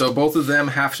cloud. Yeah, so both of them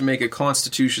have to make a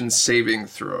Constitution saving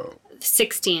throw.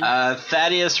 16.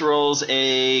 Thaddeus rolls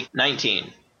a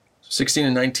 19. 16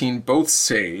 and 19 both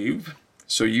save,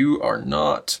 so you are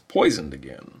not poisoned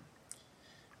again.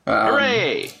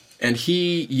 Hooray! And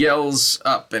he yells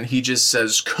up, and he just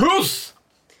says, Kuth!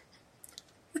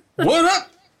 What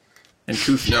up? And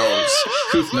Kuth knows.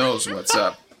 Kuth knows what's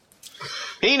up.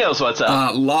 He knows what's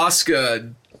up.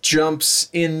 Laska jumps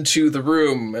into the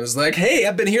room and is like, hey,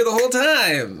 I've been here the whole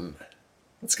time.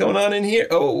 What's going on in here?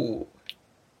 Oh,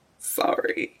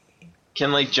 sorry.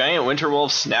 Can, like, giant winter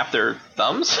wolves snap their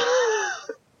thumbs?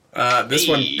 This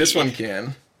one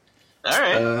can. All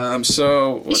right.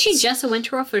 Is she just a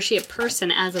winter wolf, or is she a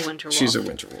person as a winter wolf? She's a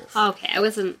winter wolf. Okay, I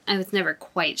was never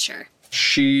quite sure.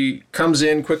 She comes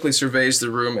in, quickly surveys the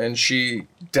room, and she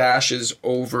dashes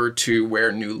over to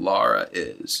where New Lara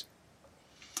is.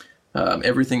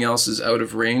 Everything else is out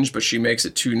of range, but she makes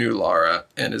it to New Lara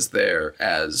and is there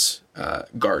as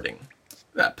guarding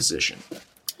that position.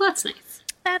 Well, that's nice.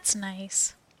 That's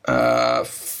nice.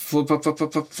 Flamekins.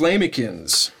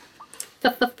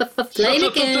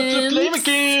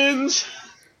 Flamekins!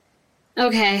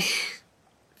 Okay.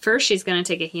 First, she's going to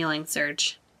take a healing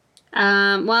surge.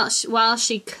 While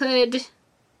she could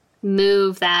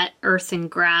move that earth and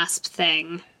grasp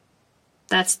thing,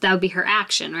 that would be her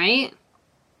action, right?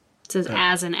 It says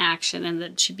as an action, and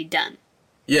that should be done.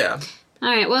 Yeah. All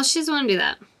right. Well, she doesn't want to do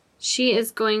that. She is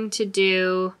going to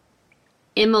do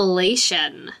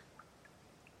immolation,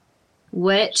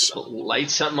 which Light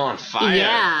something on fire.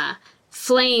 Yeah.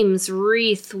 Flames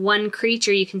wreath one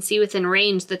creature you can see within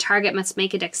range. The target must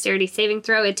make a dexterity saving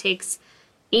throw. It takes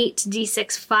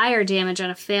 8d6 fire damage on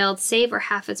a failed save, or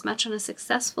half as much on a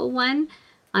successful one.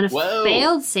 On a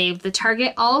failed save, the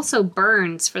target also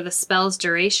burns for the spell's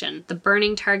duration. The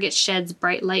burning target sheds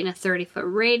bright light in a 30-foot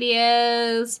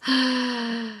radius.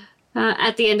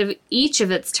 At the end of each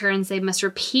of its turns, they must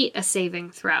repeat a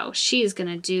saving throw. She's going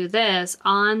to do this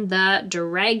on the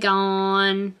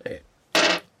dragon.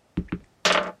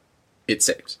 It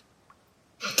saves.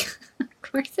 Of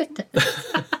course it does.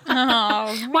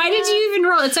 Oh, why did you even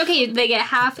roll? It's okay. They get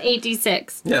half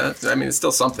 8d6. Yeah, I mean, it's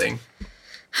still something.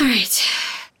 All right.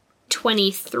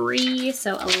 23,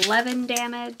 so 11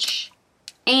 damage.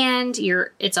 And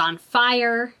it's on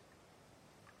fire.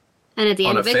 And at the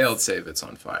end of it... On a failed save, it's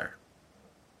on fire.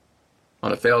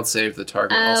 On a failed save, the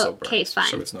target also burns. Okay, fine.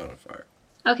 So it's not on fire.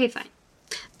 Okay, fine.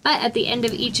 But at the end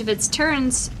of each of its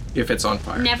turns... If it's on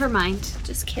fire. Never mind.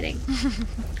 Just kidding.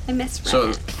 I misread So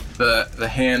it. the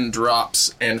hand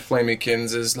drops and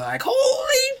Flamekins is like,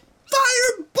 holy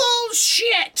fireball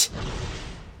shit!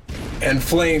 And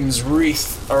flames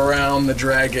wreath around the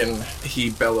dragon. He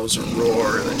bellows a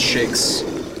roar that shakes.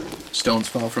 Stones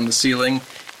fall from the ceiling.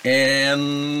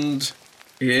 And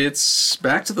it's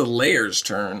back to the layer's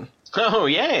turn. Oh,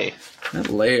 yay. That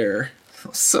layer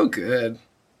feels so good.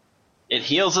 It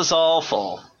heals us all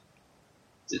full.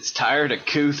 It's tired of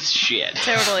Kuth's shit.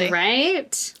 Totally.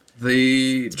 Right?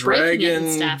 The breaking it and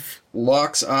dragon stuff.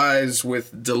 locks eyes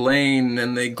with Delane,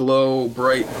 and they glow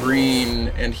bright green,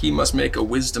 and he must make a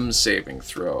wisdom saving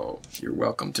throw. You're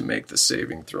welcome to make the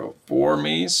saving throw for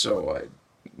me, so I,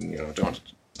 don't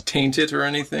taint it or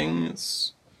anything.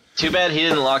 It's... Too bad he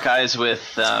didn't lock eyes with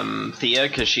Thea,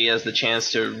 because she has the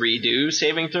chance to redo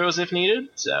saving throws if needed.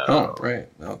 So. Oh, right.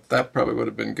 Now, that probably would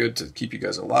have been good to keep you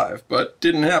guys alive, but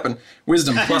didn't happen.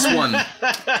 Wisdom,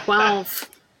 +1. 12.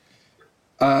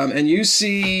 And you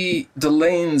see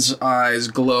Delane's eyes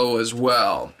glow as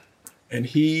well. And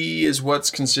he is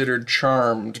what's considered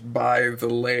charmed by the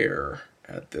lair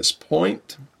at this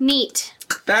point. Neat.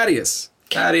 Thaddeus.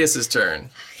 Thaddeus' turn.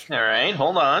 All right,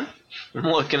 hold on. I'm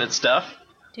looking at stuff.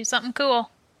 Do something cool.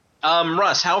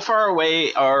 Russ, how far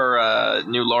away are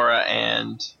New Laura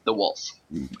and the wolf?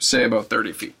 Say about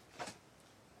 30 feet.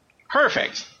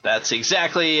 Perfect. That's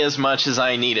exactly as much as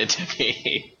I need it to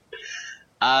be.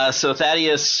 So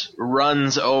Thaddeus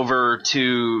runs over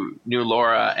to New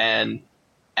Laura, and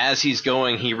as he's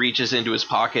going, he reaches into his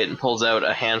pocket and pulls out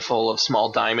a handful of small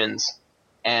diamonds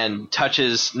and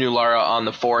touches New Laura on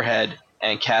the forehead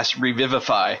and casts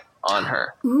Revivify on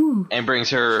her. Ooh. And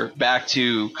brings her back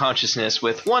to consciousness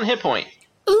with 1 hit point.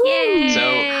 Ooh. So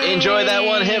enjoy that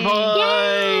 1 hit point!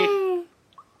 Yay.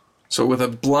 So with a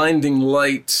blinding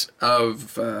light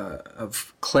of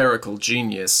clerical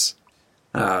genius,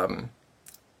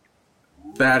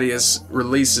 Thaddeus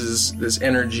releases this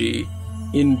energy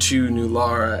into New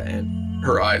Lara, and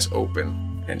her eyes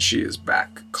open, and she is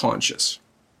back conscious.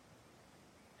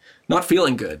 Not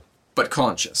feeling good, but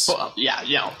conscious. Well,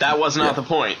 yeah, that was not the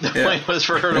point. The point was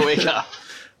for her to wake up.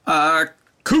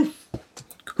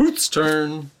 Kuth's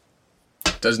turn.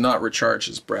 Does not recharge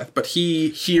his breath, but he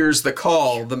hears the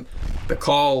call, the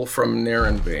call from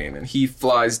Narenvain, and he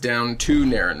flies down to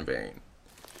Narenvain,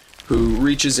 who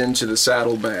reaches into the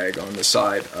saddlebag on the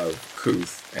side of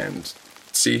Kuth and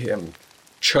see him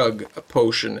chug a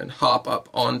potion and hop up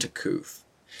onto Kuth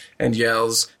and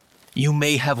yells, You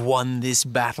may have won this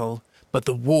battle, but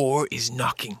the war is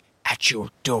knocking at your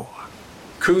door.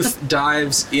 Kuth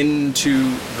dives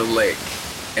into the lake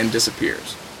and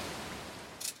disappears.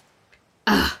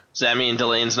 Does that mean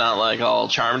Delane's not like all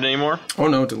charmed anymore? Oh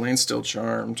no, Delane's still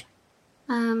charmed.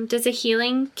 Does a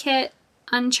healing kit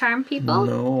uncharm people?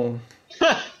 No.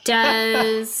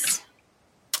 Does...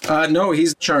 No,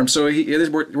 he's charmed. So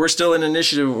we're still in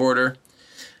initiative order.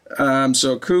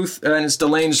 So Kuth, and it's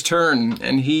Delane's turn,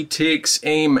 and he takes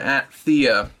aim at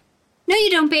Thea. No, you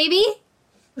don't, baby.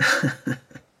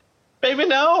 Baby,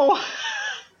 no!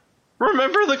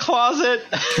 Remember the closet?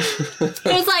 It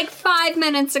was like 5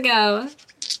 minutes ago.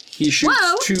 He shoots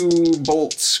Whoa. 2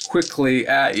 bolts quickly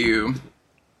at you.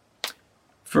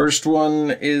 First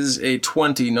one is a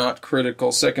 20, not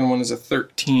critical. Second one is a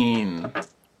 13.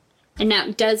 And now,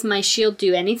 does my shield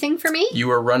do anything for me? You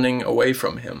are running away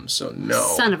from him, so no.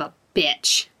 Son of a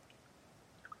bitch.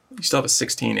 You still have a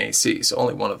 16 AC, so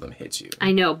only one of them hits you.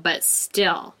 I know, but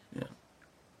still.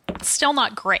 Still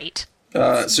not great.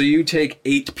 So you take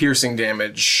 8 piercing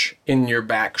damage in your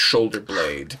back shoulder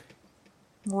blade.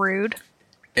 Rude.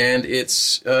 And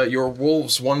it's your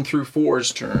wolves 1 through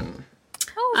 4's turn.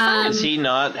 Oh, fun. Does he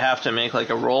not have to make like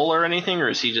a roll or anything, or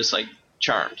is he just like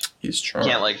charmed? He's charmed.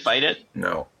 Can't like fight it?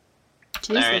 No.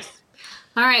 Jesus. All right.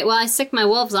 All right, well, I stick my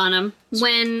wolves on him.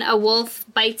 When a wolf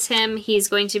bites him, he's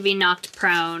going to be knocked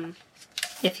prone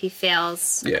if he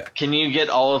fails. Yeah. Can you get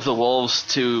all of the wolves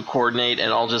to coordinate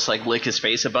and all just like lick his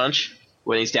face a bunch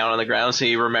when he's down on the ground so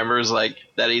he remembers like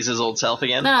that he's his old self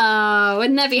again? Oh,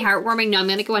 wouldn't that be heartwarming? No, I'm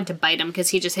going to go in to bite him because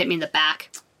he just hit me in the back.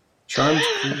 Charmed.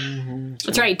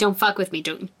 That's right, don't fuck with me.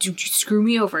 Don't you screw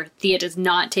me over. Thea does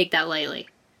not take that lightly.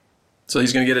 So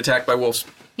he's going to get attacked by wolves.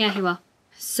 Yeah, he will.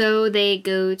 So they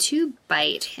go to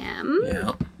bite him,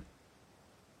 Yeah.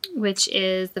 which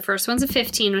is, the first one's a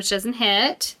 15, which doesn't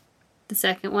hit. The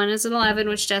second one is an 11,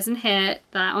 which doesn't hit.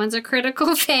 That one's a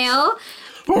critical fail.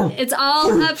 It's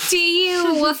all up to you,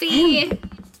 Woofy.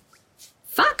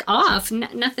 Fuck off.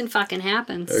 Nothing fucking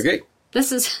happens. Okay.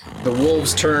 This is... The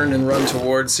wolves turn and run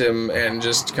towards him and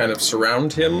just kind of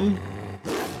surround him.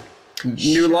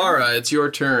 New Lara, it's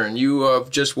your turn. You have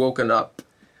just woken up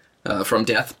from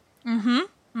death.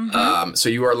 So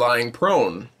you are lying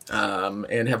prone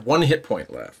and have 1 hit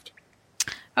point left.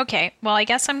 Okay, well, I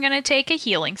guess I'm going to take a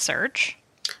healing surge.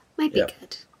 Might be Yep.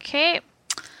 good. Okay.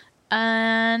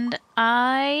 And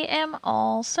I am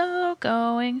also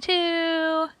going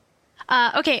to...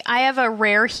 okay, I have a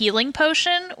rare healing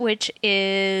potion, which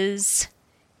is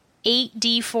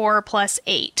 8d4 plus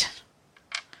 8.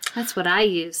 That's what I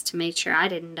used to make sure I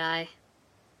didn't die.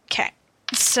 Okay,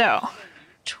 so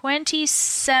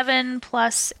 27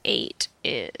 plus 8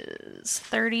 is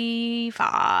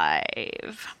 35.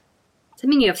 Does that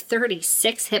mean you have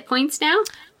 36 hit points now?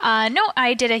 No,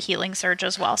 I did a healing surge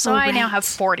as well, so Oh, I now right. have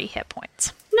 40 hit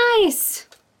points. Nice.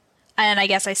 And I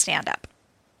guess I stand up.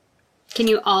 Can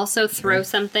you also throw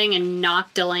something and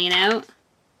knock Delane out?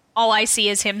 All I see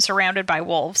is him surrounded by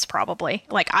wolves, probably.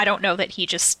 Like, I don't know that he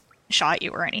just shot you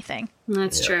or anything.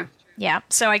 That's true. Yeah,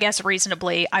 so I guess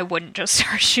reasonably, I wouldn't just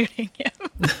start shooting him.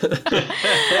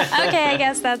 Okay, I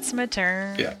guess that's my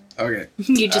turn. Yeah. Okay.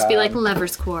 You'd just be like,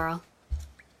 Lover's Quarrel.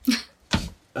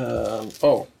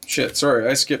 Oh, shit. Sorry,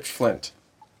 I skipped Flint.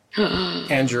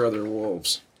 And your other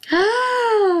wolves.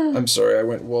 I'm sorry, I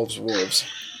went wolves.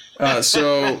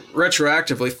 So,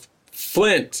 retroactively,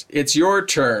 Flint, it's your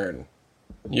turn.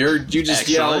 You just Excellent.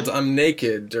 yelled, I'm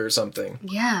naked, or something.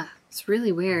 Yeah, it's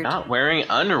really weird. Not wearing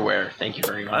underwear. Thank you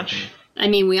very much. I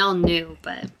mean, we all knew,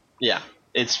 but... Yeah,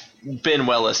 it's been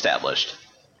well established.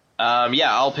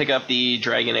 Yeah, I'll pick up the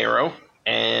dragon arrow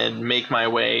and make my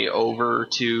way over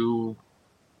to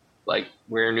like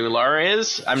where New Lara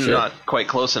is. I'm Sure. not quite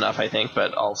close enough, I think,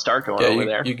 but I'll start going over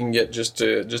there. You can get just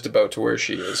about to where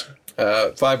she is.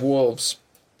 5 wolves.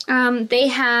 They've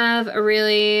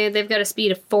got a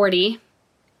speed of 40.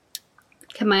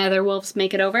 Can my other wolves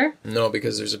make it over? No,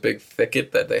 because there's a big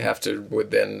thicket that they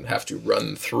would then have to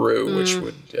run through, which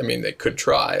would, I mean, they could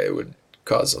try. It would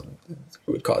cause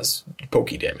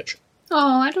pokey damage.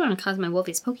 Oh, I don't want to cause my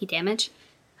wolfies pokey damage.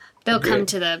 They'll Okay. come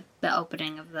to the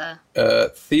opening of the...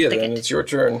 Thea, then Thicket. it's your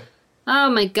turn. Oh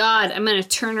my god, I'm gonna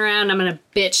turn around, I'm gonna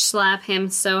bitch slap him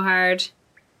so hard.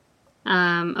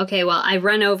 Okay, well, I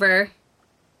run over.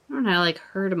 I don't know,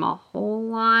 hurt him a whole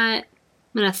lot.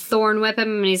 I'm gonna thorn whip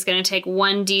him, and he's gonna take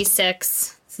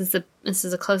 1d6. This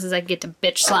is the closest I can get to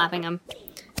bitch slapping him.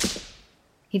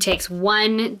 He takes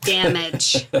 1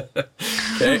 damage.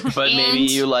 Okay. But maybe And-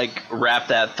 you wrap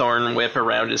that thorn whip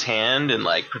around his hand and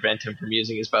prevent him from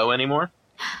using his bow anymore.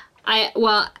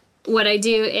 What I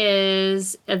do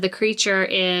is I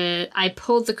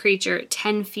pulled the creature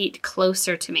 10 feet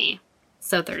closer to me.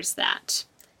 So there's that.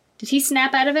 Did he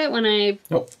snap out of it when I...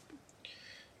 Nope.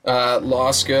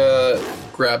 Laska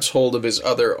grabs hold of his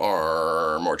other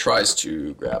arm, or tries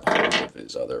to grab hold of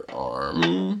his other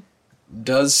arm.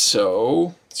 Does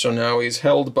so. So now he's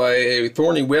held by a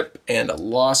thorny whip and a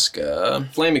Laska.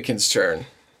 Flameykin's turn.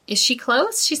 Is she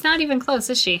close? She's not even close,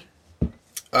 is she?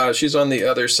 She's on the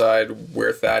other side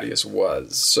where Thaddeus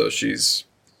was, so she's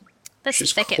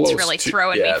thicket's close really to-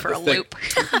 throwing yeah, me for the a thick- loop.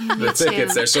 The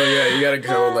thicket's there, so yeah, you gotta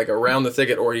go like around the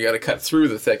thicket, or you gotta cut through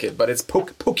the thicket, but it's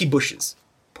pokey bushes.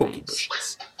 Pokey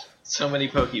bushes. So many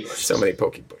pokey bushes. So many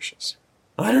pokey bushes.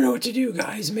 I don't know what to do,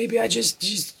 guys. Maybe I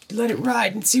just let it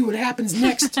ride and see what happens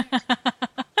next.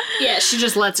 Yeah, she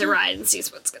just lets it ride and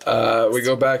sees what's going on. We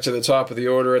go back to the top of the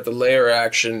order at the lair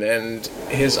action, and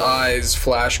his eyes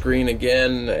flash green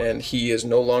again, and he is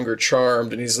no longer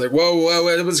charmed, and he's like, whoa,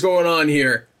 what's going on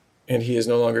here? And he is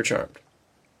no longer charmed.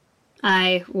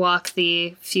 I walk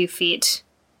the few feet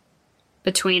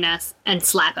between us and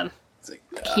slap him. It's like,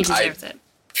 He deserves it.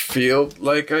 Feel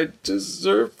like I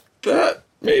deserve that,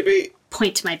 maybe?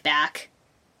 Point to my back.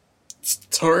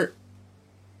 It's hard.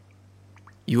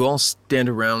 You all stand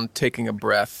around taking a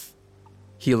breath,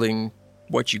 healing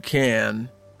what you can,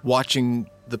 watching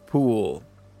the pool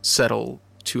settle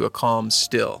to a calm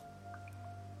still.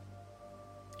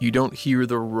 You don't hear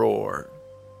the roar,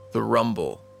 the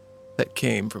rumble that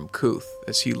came from Kuth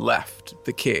as he left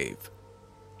the cave.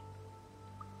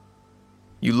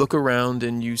 You look around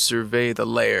and you survey the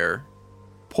lair,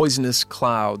 poisonous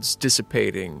clouds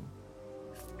dissipating,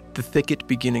 the thicket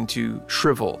beginning to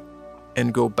shrivel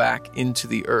and go back into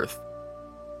the earth.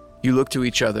 You look to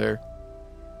each other,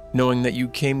 knowing that you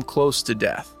came close to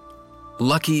death.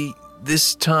 Lucky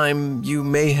this time you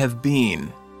may have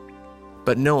been,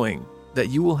 but knowing that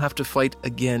you will have to fight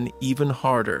again even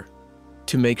harder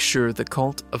to make sure the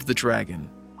cult of the dragon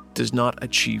does not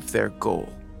achieve their goal.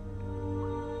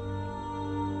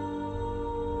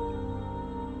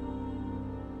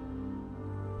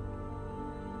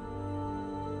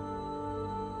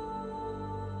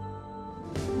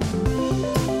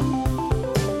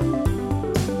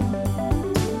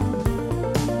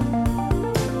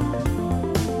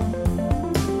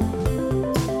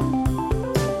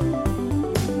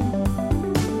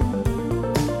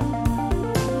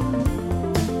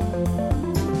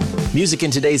 Music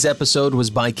in today's episode was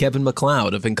by Kevin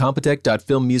MacLeod of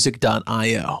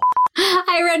incompetech.filmmusic.io.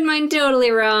 I read mine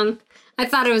totally wrong. I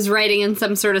thought I was writing in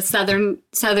some sort of southern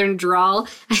drawl.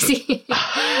 I see.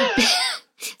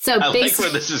 So I like where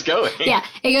this is going. Yeah,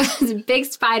 it goes, big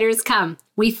spiders come.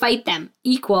 We fight them.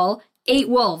 Equal 8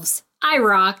 wolves. I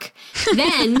rock.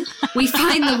 Then we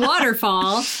find the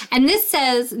waterfall. And this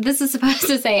is supposed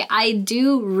to say, I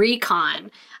do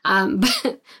recon.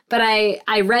 But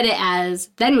I read it as,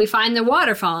 then we find the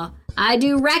waterfall. I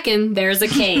do reckon there's a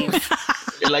cave.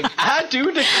 You're like, I do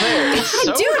declare. It's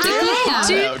so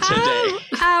hot out today.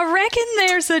 I reckon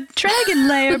there's a dragon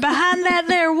lair behind that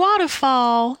there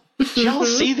waterfall. Y'all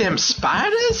see them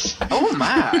spiders? Oh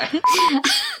my.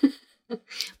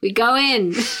 We go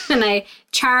in, and I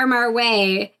charm our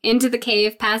way into the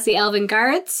cave past the elven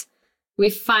guards. We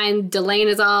find Delane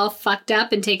is all fucked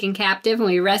up and taken captive, and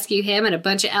we rescue him and a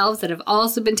bunch of elves that have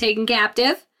also been taken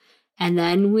captive. And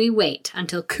then we wait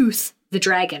until Kuth, the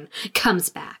dragon, comes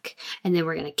back. And then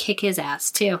we're going to kick his ass,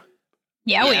 too.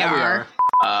 Yeah, we are.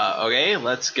 Okay,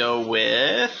 let's go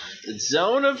with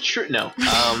Zone of Truth. No.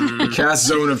 Cast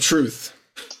Zone of Truth.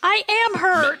 I am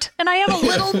hurt, and I am a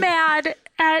little mad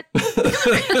at I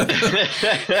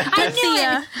knew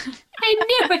it. I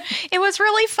knew it. It was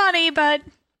really funny, but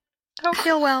I don't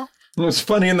feel well. It was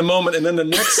funny in the moment, and then the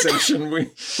next section, we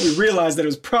realized that it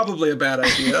was probably a bad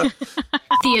idea.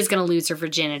 Thea's going to lose her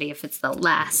virginity if it's the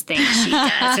last thing she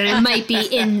does. And it might be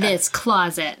in this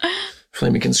closet.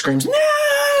 Flameykin screams, no!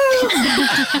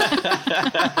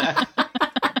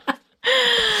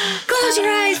 Close your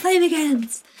eyes,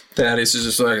 Flamekins. Thaddeus is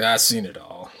just like, I've seen it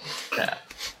all. Yeah.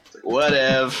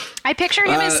 Whatever. I picture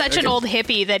him as such an old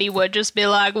hippie that he would just be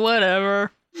like,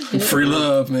 whatever. Free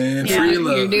love, man. Yeah, Free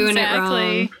love. You're doing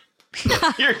Exactly. it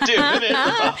wrong. You're doing it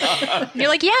wrong. You're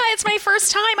like, yeah, it's my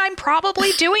first time. I'm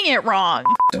probably doing it wrong.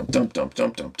 Dump.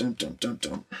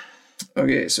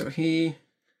 Okay, so he...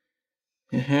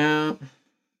 Yeah.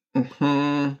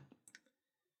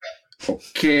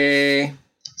 Okay.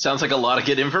 Sounds like a lot of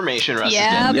good information, Russ.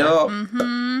 Yep. Yup.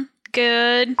 Mm-hmm.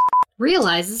 Good.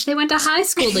 Realizes they went to high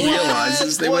school together.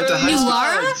 Realizes they went to high You, school.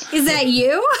 Laura? Is that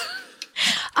you?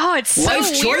 Oh, it's so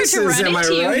Life weird choices, to run am I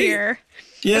into you right? here.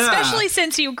 Yeah. Especially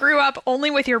since you grew up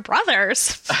only with your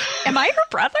brothers. Am I your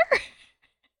brother?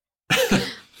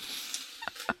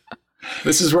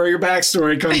 This is where your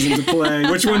backstory comes into play.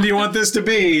 Which one do you want this to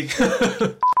be?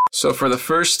 So for the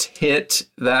first hit,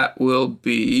 that will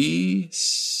be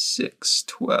 6,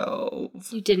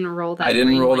 12. You didn't roll that. I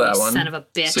didn't roll that you one. Son of a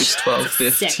bitch. 6, 12,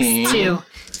 15. 6, 2.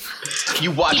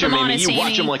 You watch Keep him, him Amy. honest, You watch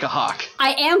Amy. him like a hawk.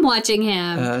 I am watching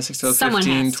him. 6, 12, Someone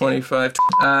 15, has to.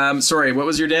 25. Sorry, what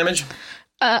was your damage?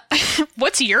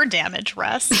 What's your damage,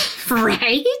 Russ?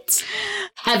 Right?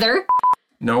 Heather?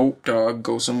 No, dog,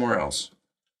 go somewhere else.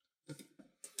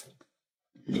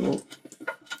 Go.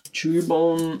 Chew your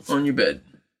bone on your bed.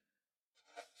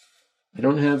 I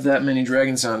don't have that many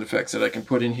dragon sound effects that I can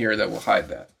put in here that will hide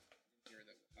that.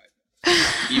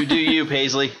 You do you,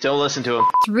 Paisley. Don't listen to him.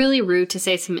 It's really rude to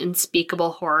say some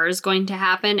unspeakable horror is going to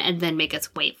happen and then make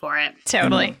us wait for it.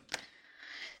 Totally.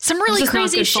 Some really This is not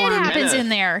crazy good shit form. happens Kinda- in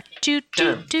there.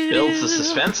 Kinda builds the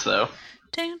suspense, though.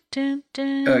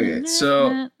 Okay,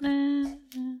 so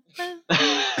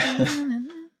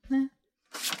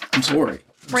I'm sorry.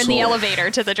 We're in the elevator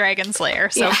to the Dragon's Lair,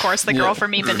 so of course the girl Yeah.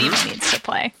 from Ipanema needs to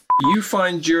play. You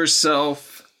find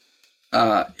yourself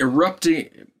erupting.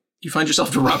 You find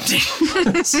yourself erupting.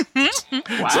 Wow.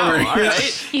 Sorry. All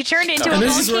right. You turned into And a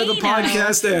this is where the volcano.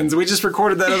 podcast ends. We just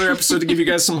recorded that other episode to give you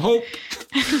guys some hope.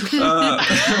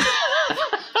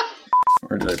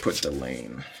 Where did I put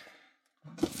Delane?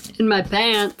 In my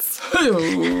pants.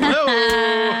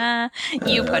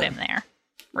 You put him there.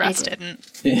 Russ did.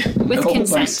 didn't. With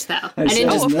consent, though. I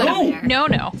didn't just put him there.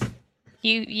 No.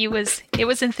 It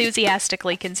was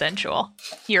enthusiastically consensual.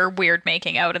 Your weird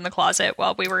making out in the closet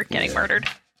while we were getting murdered.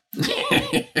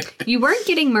 You weren't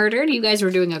getting murdered. You guys were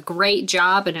doing a great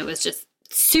job, and it was just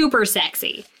super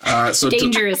sexy. So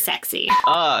Danger is sexy.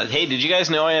 Hey, did you guys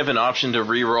know I have an option to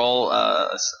re-roll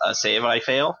a save I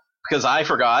fail? Because I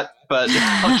forgot, but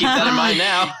I'll keep that in mind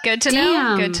now. Good to know.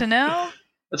 Damn. Good to know.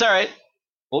 That's all right.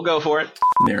 We'll go for it.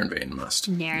 Narenvane must.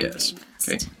 Yes.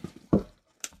 Okay.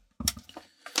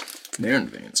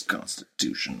 Narenvane's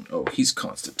constitution. Oh, he's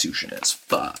constitution as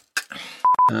fuck.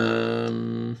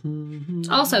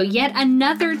 Also, yet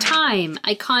another time,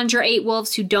 I conjure 8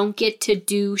 wolves who don't get to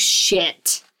do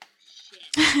shit.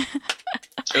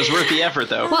 It was worth the effort,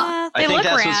 though. Well, they I think look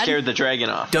that's what rad. scared the dragon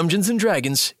off. Dungeons and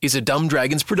Dragons is a Dumb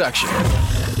Dragons production.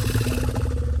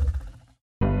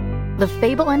 The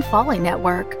Fable and Folly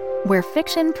Network, where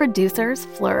fiction producers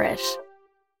flourish.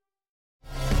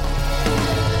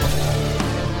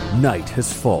 Night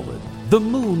has fallen, the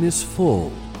moon is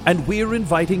full, and we're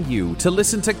inviting you to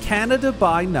listen to Canada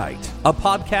by Night, a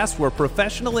podcast where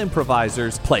professional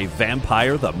improvisers play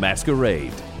Vampire the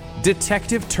Masquerade.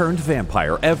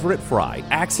 Detective-turned-vampire Everett Fry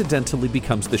accidentally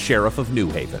becomes the sheriff of New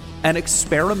Haven, an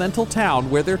experimental town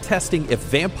where they're testing if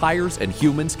vampires and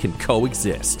humans can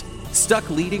coexist. Stuck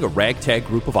leading a ragtag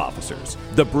group of officers,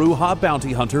 the Brujah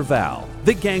bounty hunter Val,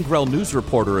 the Gangrel news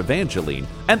reporter Evangeline,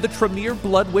 and the Tremere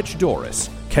blood witch Doris.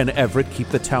 Can Everett keep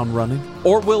the town running?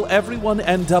 Or will everyone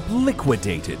end up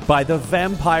liquidated by the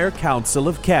Vampire Council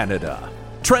of Canada?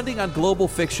 Trending on global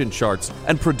fiction charts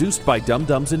and produced by Dum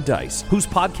Dums and Dice, whose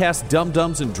podcast Dum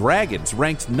Dums and Dragons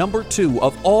ranked number 2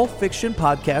 of all fiction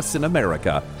podcasts in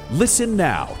America. Listen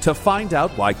now to find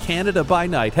out why Canada by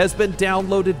Night has been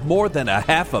downloaded more than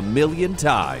 500,000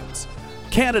 times.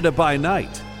 Canada by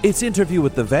Night. It's Interview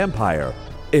with the Vampire,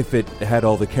 if it had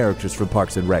all the characters from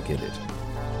Parks and Rec in it.